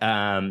 But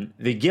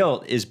the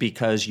guilt is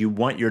because you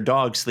want your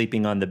dog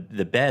sleeping on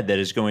the bed that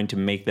is going to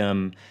make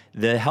them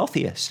the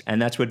healthiest.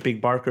 And that's what Big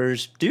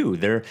Barkers do.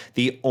 They're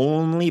the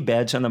only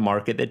beds on the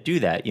market that do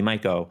that. You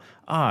might go,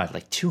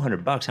 like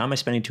 $200. How am I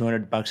spending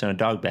 $200 on a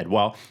dog bed?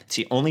 Well, it's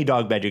the only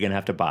dog bed you're going to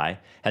have to buy.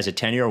 Has a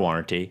 10-year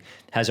warranty.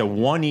 Has a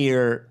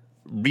 1-year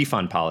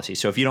refund policy.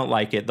 So if you don't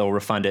like it, they'll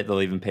refund it.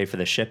 They'll even pay for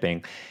the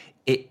shipping.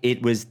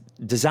 It was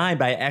designed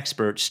by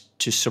experts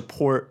to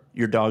support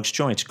your dog's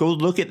joints. Go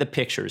look at the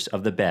pictures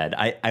of the bed.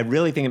 I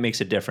really think it makes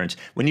a difference.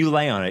 When you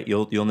lay on it,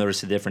 you'll notice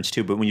the difference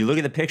too. But when you look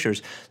at the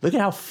pictures, look at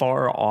how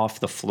far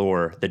off the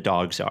floor the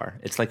dogs are.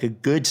 It's like a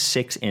good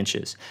 6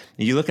 inches.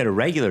 And you look at a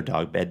regular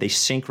dog bed, they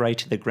sink right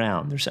to the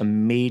ground. There's a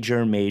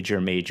major, major,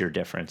 major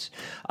difference.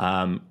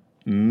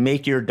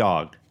 Make your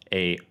dog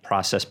a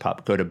process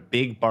pup. Go to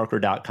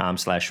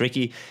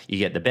bigbarker.com/Ricky. You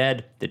get the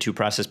bed, the 2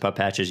 process pup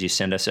patches. You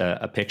send us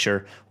a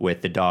picture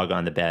with the dog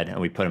on the bed, and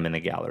we put them in the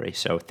gallery.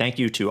 So thank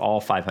you to all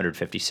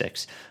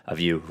 556 of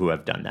you who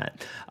have done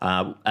that.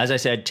 As I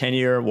said,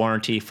 10-year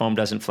warranty. Foam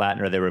doesn't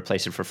flatten or they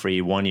replace it for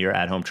free. 1-year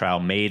at-home trial.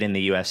 Made in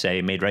the USA.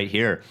 Made right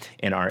here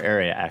in our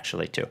area,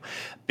 actually, too.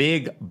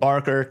 Big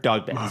Barker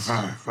dog beds.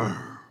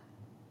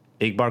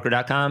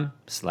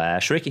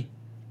 bigbarker.com/Ricky.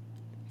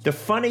 The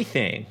funny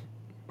thing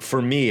for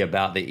me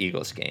about the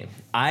Eagles game,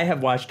 I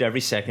have watched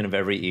every second of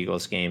every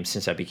Eagles game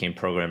since I became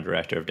program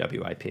director of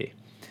WIP.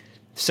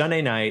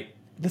 Sunday night,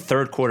 the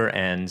third quarter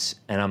ends,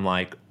 and I'm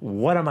like,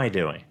 what am I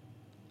doing?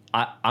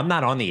 I'm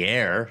not on the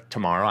air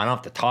tomorrow. I don't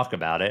have to talk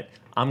about it.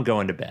 I'm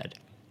going to bed.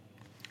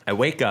 I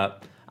wake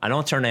up. I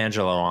don't turn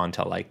Angelo on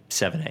until like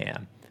 7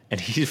 a.m., and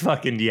he's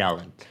fucking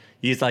yelling.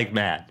 He's like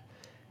mad.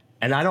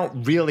 And I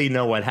don't really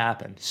know what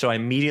happened. So I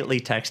immediately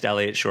text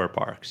Elliot Shore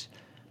Parks.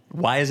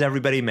 Why is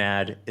everybody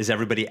mad? Is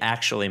everybody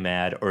actually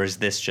mad, or is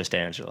this just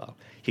Angelo?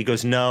 He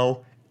goes,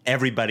 no,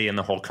 everybody in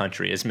the whole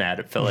country is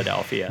mad at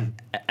Philadelphia.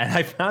 And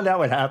I found out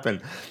what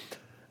happened.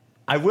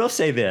 I will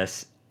say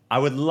this. I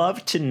would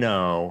love to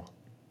know,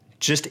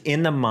 just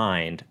in the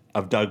mind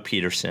of Doug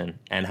Peterson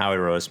and Howie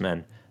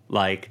Roseman,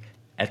 like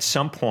at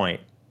some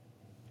point,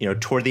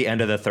 toward the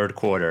end of the third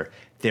quarter,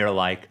 they're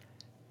like,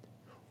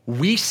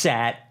 we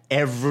sat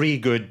every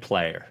good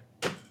player.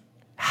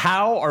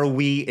 How are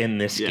we in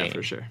this game? Yeah,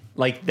 for sure.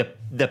 Like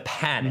the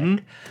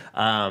panic.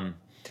 Mm-hmm.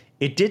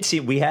 It did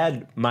seem, we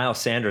had Miles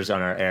Sanders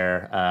on our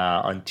air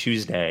on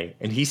Tuesday,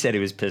 and he said he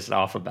was pissed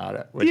off about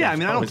it. Yeah, I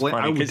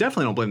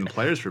definitely don't blame the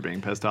players for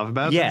being pissed off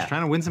about it. Yeah. They're just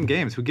trying to win some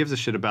games. Who gives a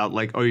shit about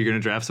you're going to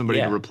draft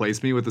somebody to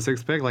replace me with the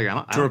 6th pick? Like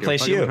I don't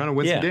replace give a fuck. you. I'm trying to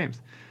win some games.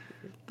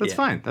 That's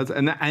fine.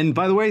 And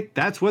by the way,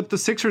 that's what the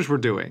Sixers were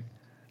doing.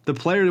 The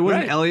player, it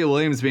wasn't Elliot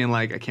Williams being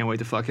like, I can't wait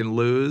to fucking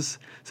lose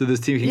so this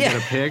team can get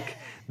a pick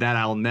that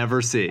I'll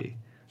never see.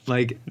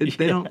 Like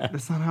they don't.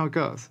 That's not how it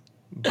goes.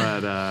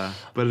 But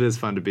it is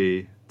fun to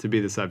be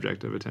the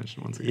subject of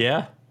attention once again.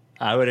 Yeah,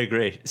 I would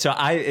agree. So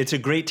it's a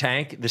great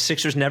tank. The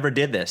Sixers never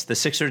did this. The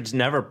Sixers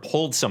never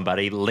pulled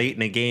somebody late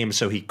in a game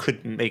so he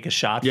couldn't make a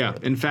shot. Yeah. For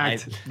them. In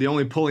fact, the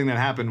only pulling that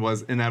happened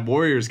was in that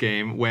Warriors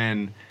game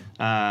when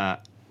I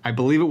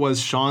believe it was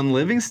Sean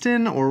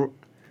Livingston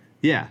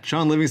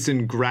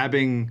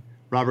grabbing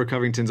Robert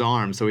Covington's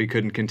arm so he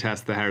couldn't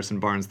contest the Harrison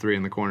Barnes 3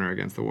 in the corner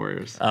against the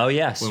Warriors. Oh,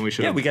 yes. When we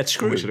got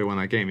screwed. We should have won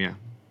that game, yeah.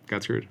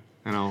 Got screwed.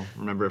 And I'll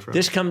remember it forever.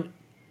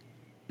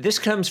 This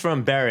comes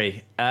from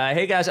Barry.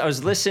 Hey, guys, I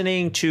was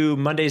listening to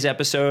Monday's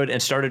episode and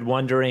started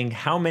wondering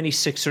how many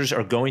Sixers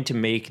are going to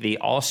make the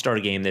All-Star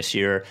game this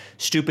year.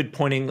 Stupid,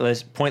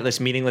 pointless,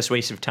 meaningless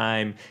waste of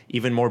time,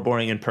 even more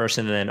boring in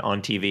person than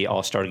on TV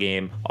All-Star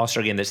game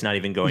that's not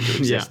even going to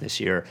exist this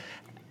year.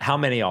 How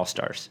many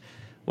All-Stars?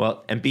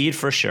 Well, Embiid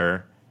for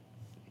sure.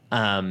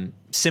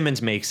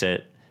 Simmons makes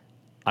it,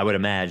 I would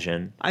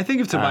imagine. I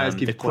think if Tobias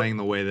keeps playing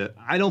the way that...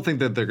 I don't think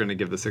that they're going to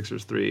give the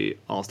Sixers 3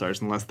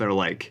 All-Stars unless they're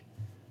like...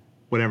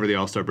 whatever the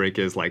All-Star break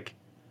is, like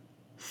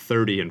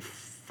 30-4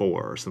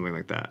 or something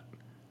like that.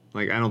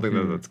 Like, I don't think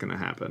that that's going to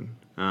happen.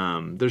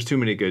 There's too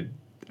many good...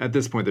 At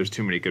this point, there's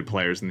too many good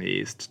players in the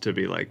East to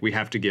be like, we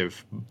have to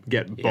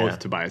get both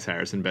Tobias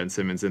Harris and Ben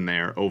Simmons in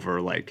there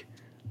over, like,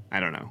 I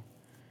don't know,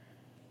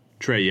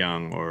 Trae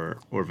Young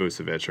or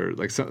Vucevic or,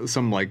 like,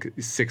 some like,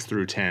 6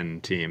 through 10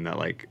 team that,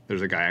 like,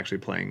 there's a guy actually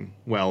playing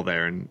well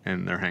there and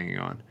they're hanging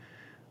on.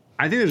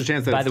 I think there's a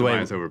chance that it's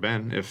Tobias over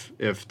Ben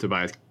if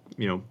Tobias,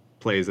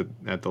 plays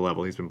at the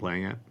level he's been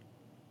playing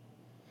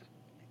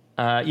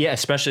at. Yeah,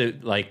 especially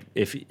like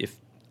if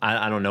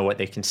I don't know what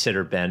they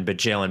consider Ben, but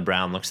Jaylen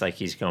Brown looks like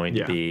he's going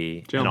to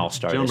be an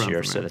All-Star this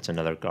year, so that's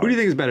another guard. Who do you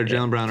think is better,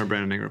 Jaylen Brown or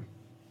Brandon Ingram?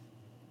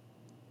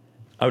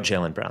 Oh,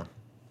 Jaylen Brown.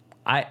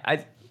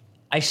 I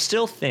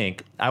still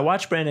think I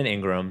watch Brandon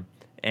Ingram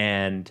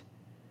and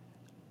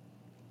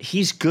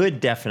he's good,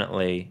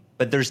 definitely,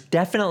 but there's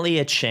definitely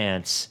a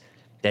chance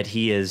that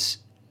he's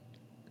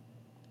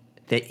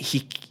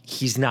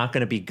not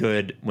going to be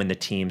good when the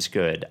team's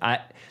good.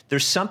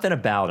 There's something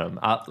about him.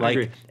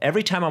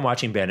 Every time I'm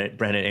watching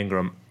Brandon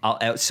Ingram,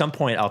 at some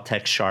point I'll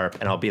text Sharp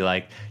and I'll be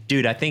like,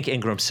 dude, I think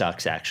Ingram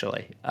sucks,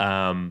 actually.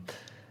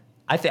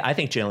 I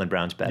think Jaylen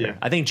Brown's better. Yeah.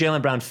 I think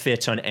Jaylen Brown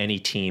fits on any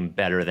team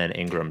better than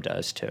Ingram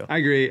does, too. I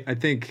agree. I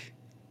think,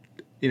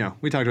 we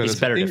talked about He's this.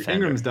 Better defender.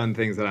 Ingram's done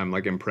things that I'm,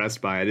 like,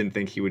 impressed by. I didn't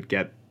think he would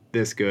get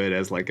this good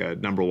as, like, a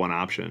number one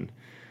option.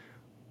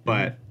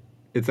 But...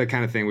 it's that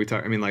kind of thing we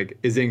talk. I mean, like,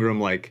 is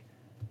Ingram like,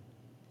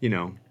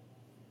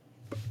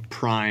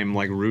 prime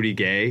like Rudy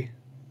Gay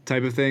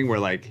type of thing, where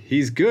like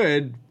he's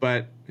good,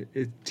 but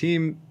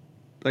team,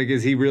 like,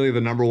 is he really the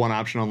number one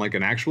option on like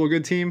an actual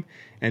good team?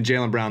 And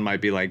Jaylen Brown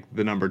might be like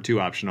the number 2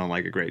 option on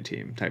like a great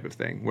team type of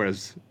thing.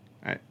 Whereas,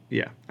 I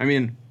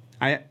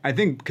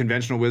think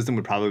conventional wisdom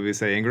would probably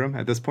say Ingram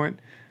at this point,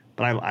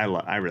 but I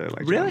really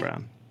like Jaylen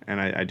Brown, and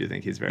I do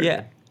think he's very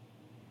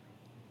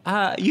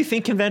good. You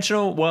think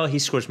conventional? Well, he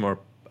scores more.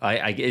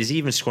 Is he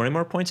even scoring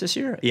more points this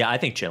year? Yeah, I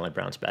think Jaylen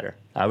Brown's better.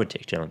 I would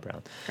take Jaylen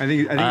Brown. I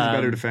think he's a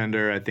better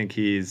defender. I think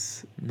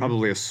he's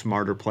probably a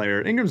smarter player.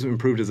 Ingram's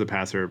improved as a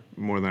passer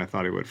more than I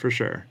thought he would, for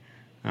sure.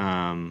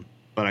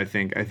 But I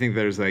think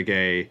there's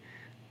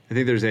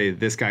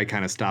this guy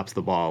kind of stops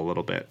the ball a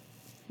little bit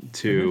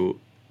to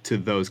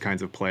those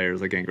kinds of players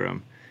like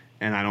Ingram.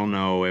 And I don't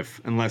know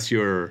unless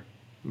you're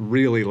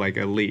really like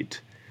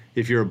elite,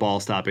 if you're a ball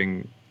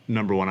stopping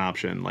number one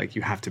option, like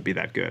you have to be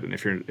that good. And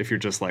if you're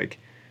just like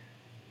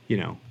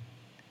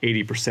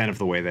 80% of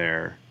the way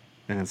there,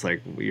 then it's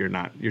like your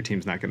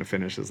team's not going to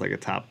finish as like a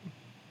top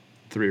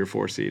 3 or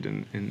 4 seed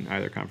in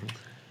either conference.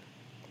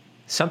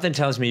 Something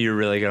tells me you're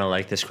really going to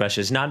like this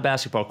question. It's not a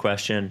basketball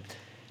question.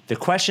 The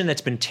question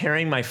that's been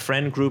tearing my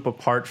friend group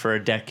apart for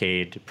a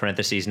decade,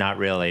 parentheses, not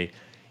really,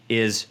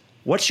 is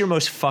what's your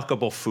most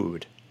fuckable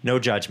food? No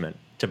judgment.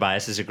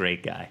 Tobias is a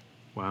great guy.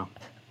 Wow.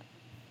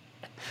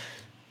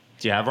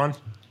 Do you have one?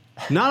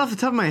 Not off the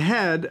top of my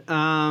head.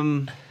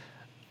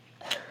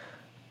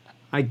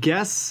 I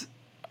guess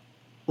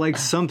like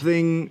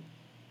something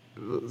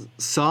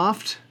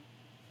soft,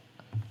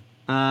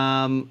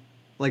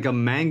 like a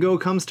mango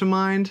comes to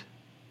mind.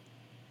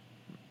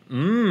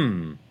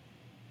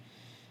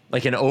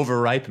 Like an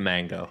overripe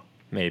mango,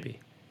 maybe.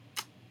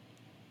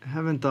 I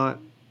haven't thought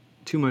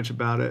too much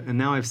about it, and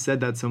now I've said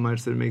that so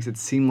much that it makes it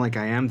seem like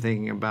I am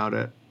thinking about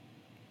it.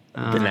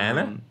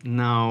 Banana?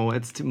 No,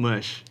 it's too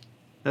mush.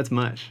 That's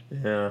mush.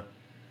 Yeah.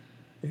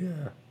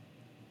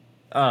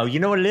 Oh, you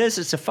know what it is?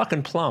 It's a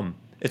fucking plum.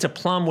 It's a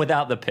plum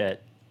without the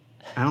pit.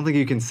 I don't think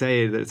you can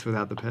say that it's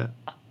without the pit.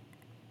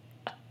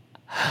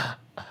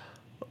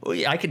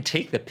 I could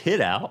take the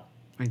pit out.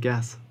 I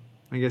guess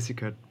you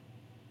could.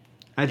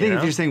 I think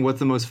if you're saying what's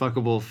the most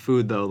fuckable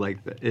food, though, like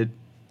it...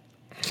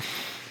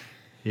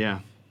 Yeah.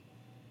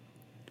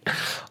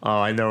 Oh,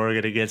 I know we're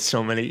going to get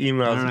so many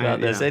emails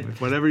about this.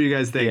 Whatever you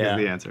guys think is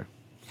the answer.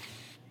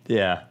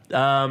 Yeah.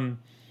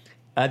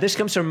 This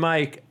comes from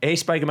Mike. Hey,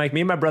 Spike and Mike.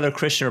 Me and my brother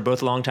Christian are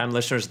both longtime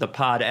listeners of the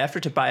pod.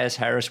 After Tobias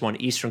Harris won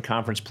Eastern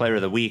Conference Player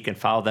of the Week and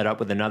followed that up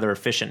with another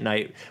efficient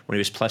night when he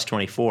was plus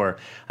 24,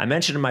 I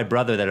mentioned to my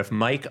brother that if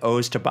Mike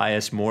owes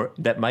Tobias more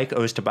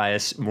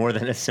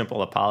than a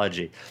simple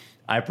apology.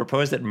 I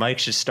proposed that Mike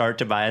should start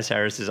Tobias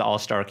Harris's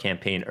All-Star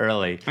campaign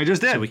early. I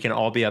just did. So we can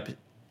all be up.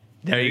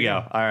 There you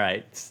go. All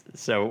right.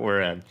 So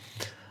we're in.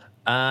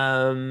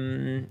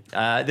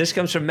 This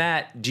comes from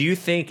Matt. Do you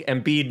think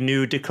Embiid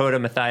knew Dakota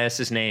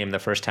Mathias's name the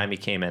first time he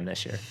came in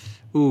this year?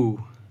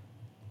 Ooh.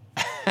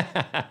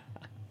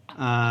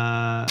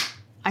 I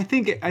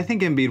think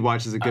Embiid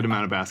watches a good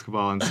amount of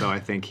basketball, and so I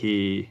think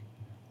he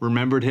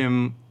remembered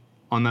him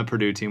on that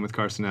Purdue team with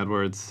Carson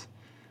Edwards,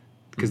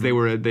 because they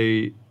went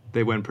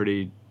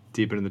pretty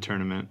deep into the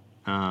tournament.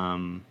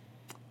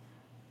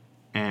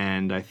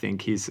 And I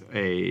think he's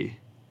a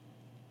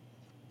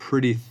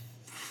pretty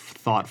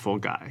thoughtful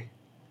guy.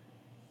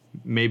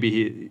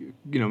 Maybe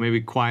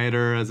maybe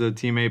quieter as a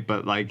teammate,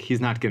 but like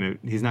he's not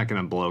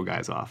gonna blow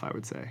guys off, I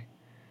would say.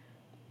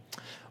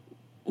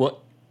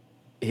 Well,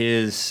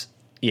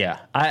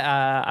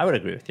 I would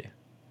agree with you.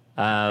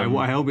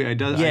 I hope he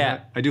does.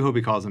 Yeah. I do hope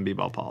he calls him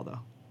B-ball Paul though.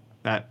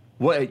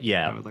 What?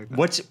 Yeah. I would like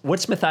that.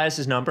 What's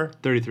Matthias's number?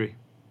 33.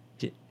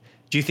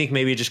 Do you think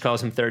maybe he just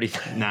calls him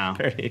 33? No.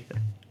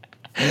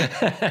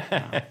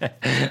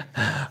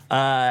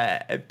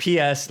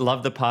 P.S.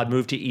 Love the pod.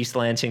 Moved to East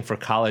Lansing for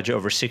college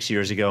over 6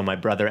 years ago. My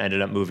brother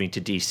ended up moving to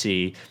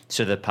D.C.,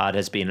 so the pod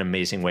has been an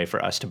amazing way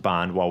for us to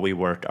bond while we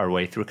worked our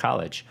way through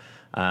college.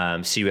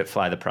 See you at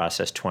Fly the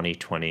Process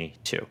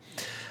 2022.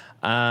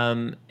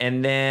 And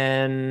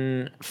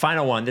then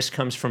final one. This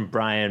comes from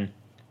Brian.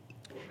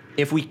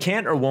 If we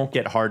can't or won't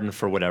get Harden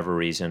for whatever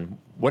reason,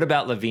 what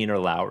about LaVine or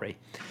Lowry?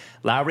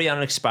 Lowry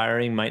on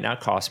expiring might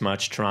not cost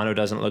much. Toronto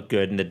doesn't look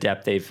good, and the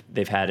depth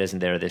they've had isn't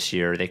there this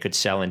year. They could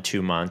sell in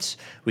 2 months.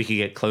 We could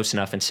get close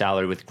enough in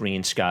salary with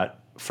Green, Scott,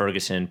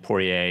 Ferguson,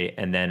 Poirier,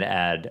 and then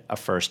add a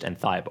first and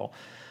Thibault.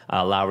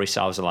 Lowry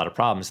solves a lot of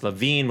problems.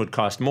 LaVine would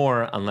cost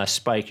more unless,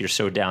 Spike, you're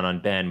so down on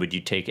Ben. Would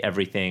you take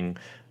everything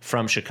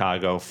from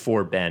Chicago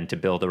for Ben to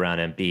build around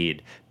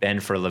Embiid? Ben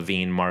for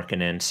LaVine,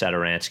 Markkanen,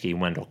 Satoransky,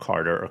 Wendell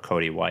Carter, or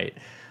Cody White,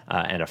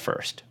 and a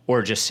first.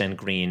 Or just send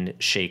Green,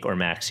 Shake, or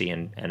Maxey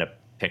and a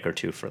pick or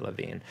two for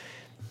LaVine.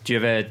 Do you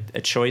have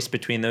a choice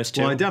between those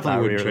two? Well, I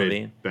definitely Lowry would or trade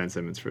LaVine? Ben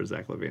Simmons for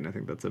Zach LaVine. I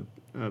think that's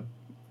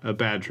a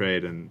bad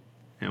trade and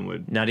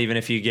would Not even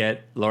if you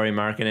get Lauri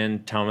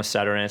Markkanen, Thomas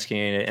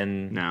Satoransky,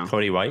 and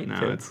Cody White? No,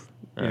 too? it's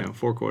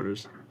 4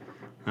 quarters.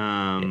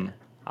 Yeah.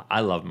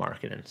 I love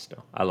Markkanen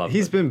still. I love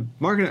He's been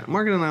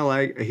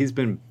Markkanen. He's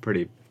been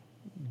pretty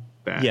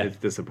bad. Yeah. It's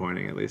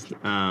disappointing at least.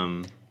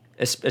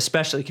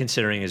 Especially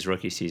considering his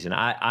rookie season.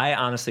 I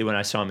honestly, when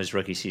I saw him his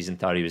rookie season,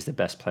 thought he was the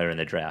best player in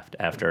the draft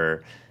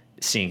after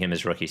seeing him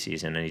his rookie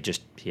season, and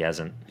he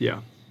hasn't.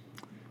 Yeah.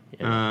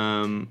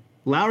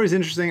 Lowry's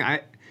interesting.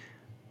 I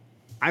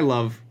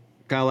love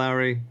Kyle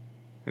Lowry.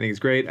 I think he's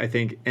great. I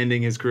think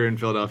ending his career in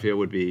Philadelphia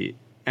would be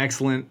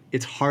excellent.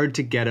 It's hard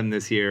to get him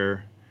this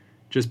year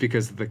just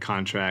because of the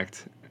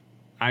contract.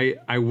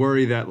 I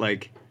worry that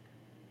like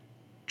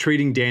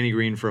trading Danny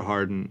Green for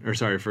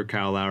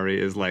Kyle Lowry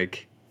is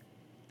like,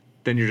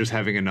 then you're just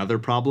having another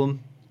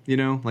problem,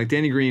 Like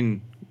Danny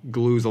Green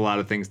glues a lot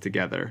of things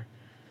together.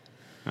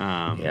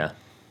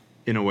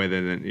 In a way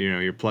that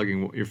you're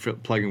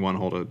plugging one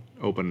hole to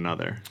open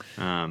another.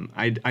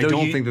 I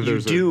don't think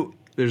that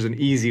there's an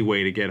easy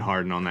way to get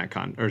Harden on that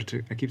I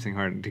keep saying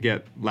Harden, to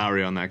get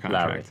Lowry on that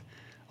contract. Lowry.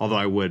 Although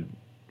I would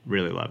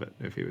really love it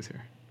if he was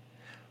here.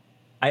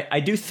 I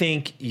do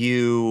think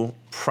you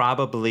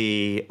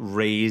probably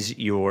raise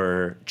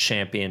your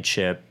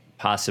championship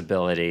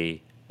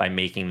possibility by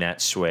making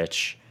that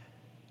switch,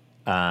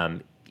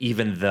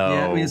 even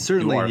though you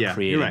are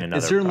creating another.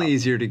 It's certainly problem.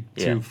 easier to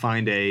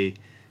find a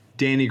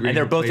Danny Green and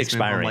they're both replacement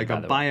expiring, on like by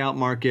a the way. buyout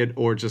market,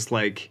 or just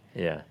like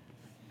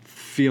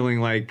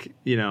feeling like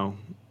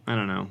I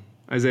don't know,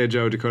 Isaiah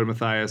Joe, Dakota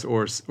Mathias,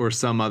 or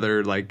some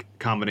other like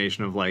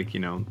combination of like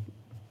the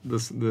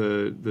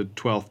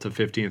 12th to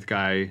 15th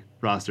guy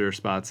roster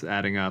spots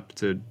adding up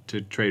to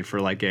trade for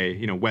like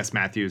a Wes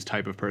Matthews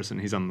type of person.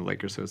 He's on the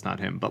Lakers, so it's not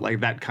him, but like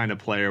that kind of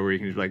player where you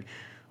can just be like,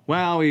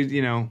 well,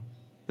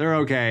 they're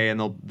okay and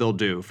they'll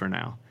do for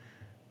now.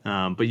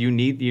 But you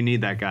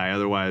need that guy,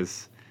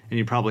 otherwise, and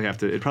you probably have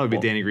to. It'd probably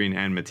be Danny Green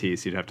and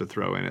Matisse you'd have to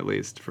throw in at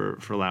least for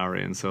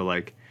Lowry, and so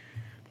like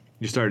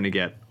you're starting to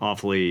get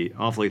awfully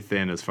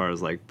thin as far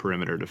as like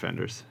perimeter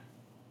defenders.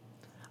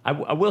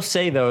 I will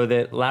say though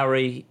that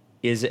Lowry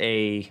is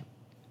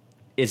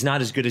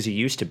not as good as he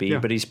used to be,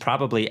 but he's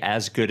probably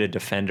as good a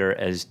defender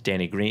as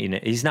Danny Green.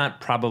 He's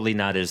probably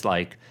not as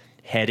like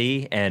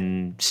heady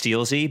and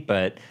stealsy,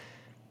 but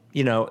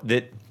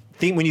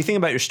when you think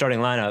about your starting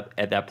lineup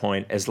at that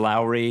point as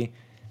Lowry,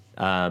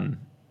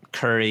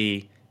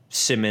 Curry,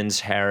 Simmons,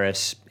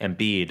 Harris,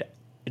 Embiid,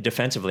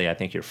 defensively, I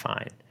think you're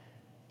fine.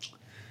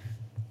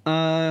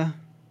 Yeah,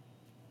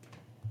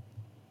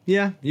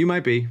 you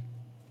might be.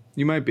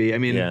 I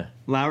mean,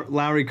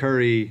 Lowry,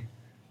 Curry,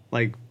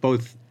 like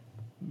both,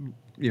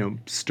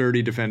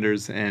 sturdy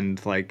defenders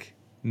and like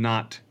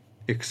not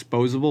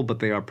exposable, but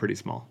they are pretty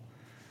small.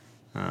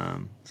 So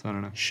I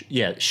don't know.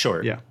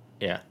 Short. Yeah.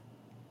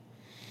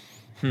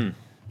 Be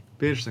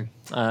interesting.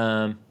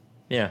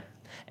 Yeah.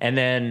 And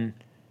then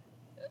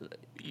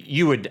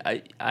you would,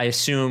 I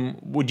assume,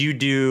 would you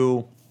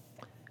do,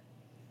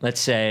 let's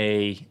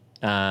say,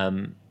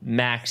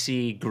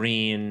 Maxey,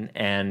 Green,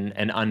 and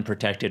an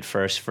unprotected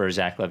first for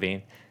Zach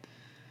LaVine?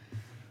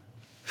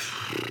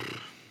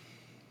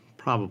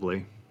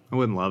 Probably. I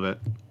wouldn't love it.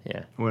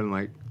 Yeah. I wouldn't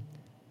like.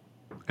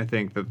 I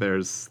think that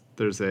there's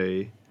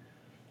a,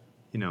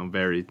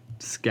 very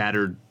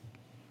scattered.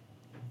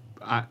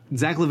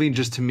 Zach LaVine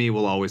just to me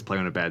will always play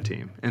on a bad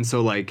team, and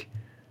so like,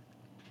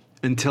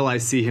 until I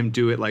see him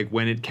do it like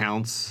when it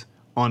counts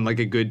on like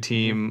a good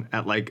team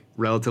at like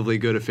relatively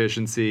good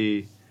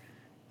efficiency.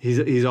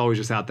 He's always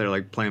just out there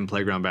like playing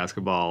playground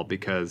basketball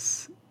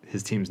because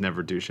his teams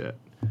never do shit.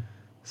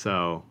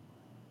 So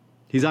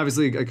he's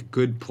obviously like a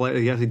good player.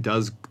 He actually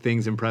does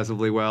things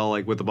impressively well,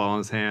 like with the ball in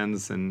his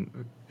hands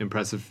and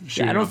impressive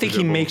shooting. Yeah, I don't think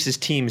he makes his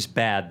teams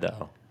bad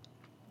though.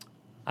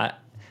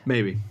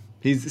 Maybe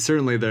he's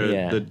certainly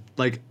the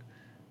like.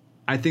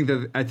 I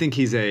think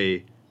he's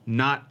a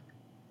not.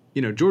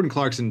 Jordan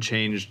Clarkson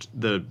changed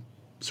the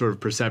sort of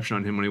perception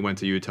on him when he went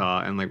to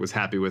Utah and like was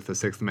happy with the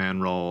sixth man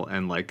role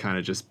and like kind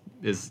of just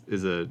is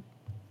a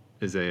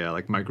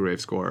like microwave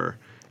scorer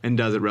and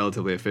does it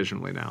relatively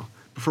efficiently now.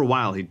 But for a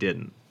while he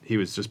didn't. He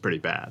was just pretty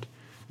bad.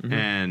 Mm-hmm.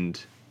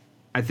 And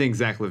I think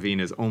Zach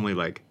LaVine is only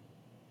like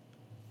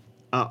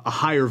a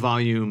higher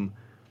volume,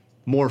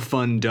 more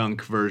fun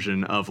dunk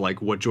version of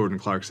like what Jordan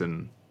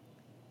Clarkson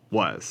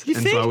was.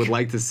 So I would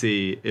like to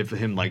see if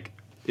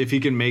he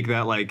can make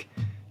that like,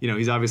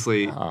 he's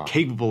obviously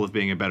capable of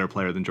being a better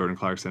player than Jordan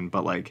Clarkson,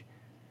 but like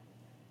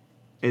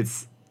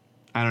it's,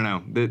 I don't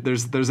know.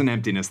 There's an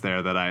emptiness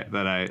there that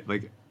I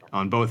like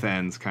on both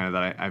ends, kind of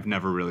that I've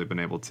never really been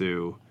able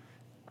to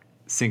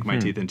sink my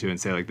teeth into and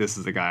say like this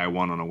is the guy I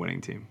want on a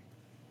winning team.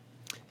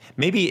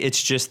 Maybe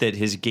it's just that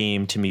his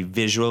game to me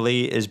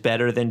visually is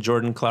better than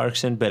Jordan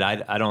Clarkson, but I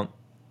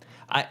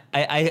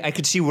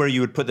could see where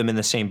you would put them in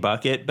the same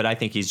bucket, but I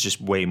think he's just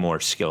way more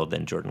skilled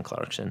than Jordan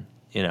Clarkson.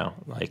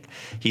 Like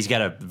he's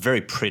got a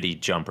very pretty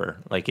jumper.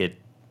 Like it,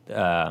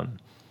 I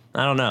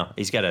don't know.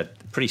 He's got a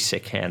pretty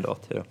sick handle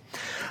too.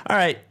 All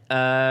right.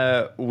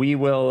 We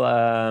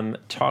will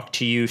talk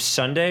to you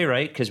Sunday,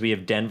 right? Because we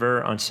have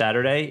Denver on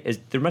Saturday.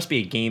 There must be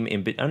a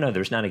game oh no,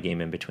 there's not a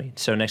game in between.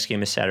 So next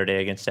game is Saturday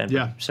against Denver.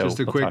 Yeah. So just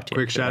a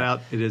quick shout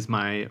out. It is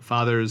my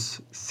father's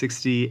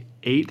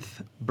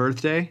 68th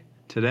birthday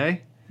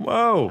today.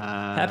 Whoa.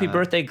 Happy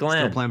birthday, Glenn.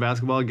 Still playing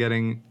basketball,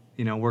 getting,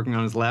 working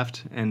on his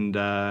left and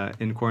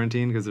in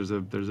quarantine because there's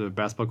a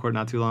basketball court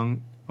not too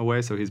long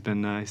away. So he's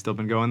still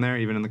been going there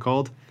even in the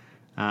cold.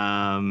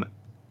 And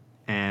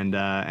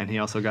he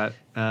also got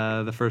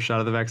the first shot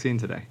of the vaccine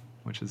today,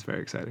 which is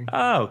very exciting.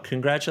 Oh,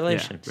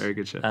 congratulations. Yeah, very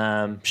good shit.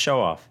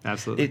 Show off.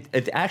 Absolutely.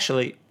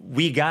 Actually,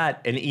 we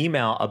got an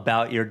email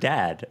about your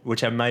dad,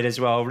 which I might as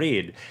well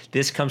read.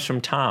 This comes from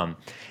Tom.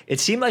 It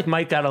seemed like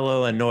Mike got a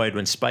little annoyed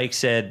when Spike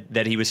said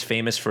that he was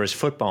famous for his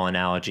football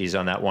analogies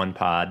on that one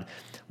pod,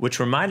 which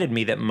reminded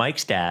me that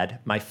Mike's dad,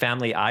 my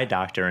family eye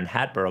doctor in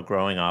Hatboro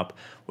growing up,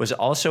 was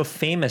also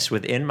famous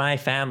within my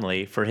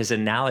family for his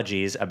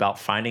analogies about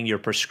finding your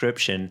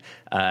prescription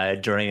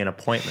during an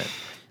appointment.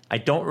 I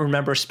don't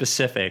remember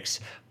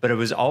specifics, but it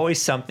was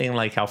always something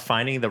like how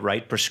finding the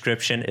right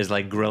prescription is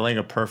like grilling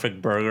a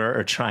perfect burger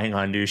or trying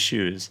on new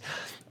shoes.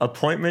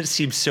 Appointments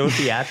seemed so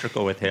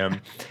theatrical with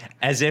him,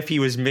 as if he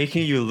was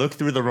making you look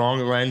through the wrong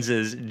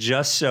lenses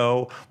just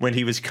so when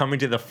he was coming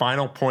to the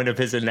final point of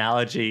his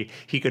analogy,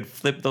 he could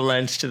flip the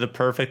lens to the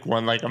perfect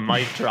one like a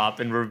mic drop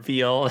and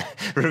reveal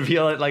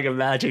it like a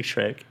magic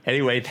trick.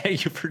 Anyway,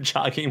 thank you for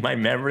jogging my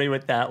memory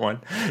with that one.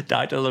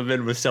 Dr.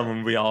 Levin was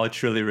someone we all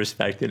truly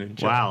respected and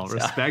enjoyed. Wow,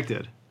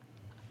 respected.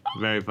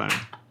 Very funny.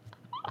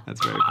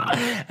 That's very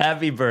funny.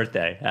 Happy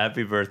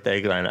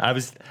birthday, Glenn. I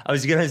was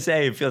gonna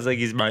say it feels like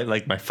he's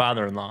my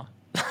father-in-law.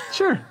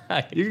 Sure,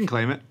 you can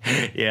claim it.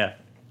 Yeah.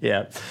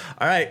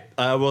 All right,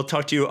 we'll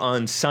talk to you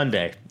on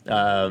Sunday.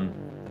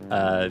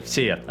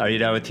 See ya. Are you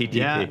down with TTP?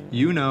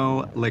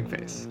 Yeah, lick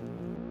face.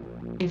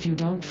 If you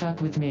don't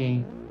fuck with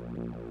me,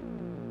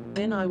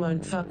 then I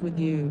won't fuck with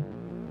you.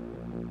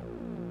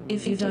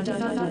 If you don't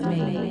fuck with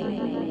me,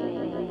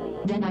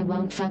 then I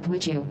won't fuck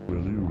with you.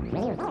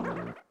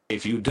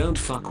 If you don't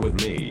fuck with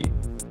me,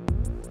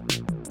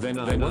 then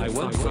I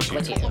won't fuck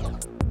with you.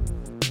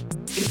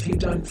 If you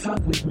don't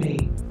fuck with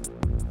me,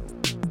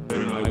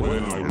 then I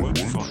won't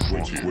fuck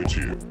with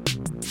you.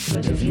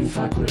 But if you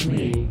fuck with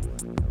me,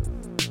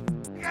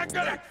 I'm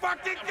gonna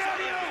fucking kill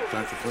you!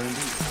 Time for plan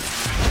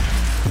B.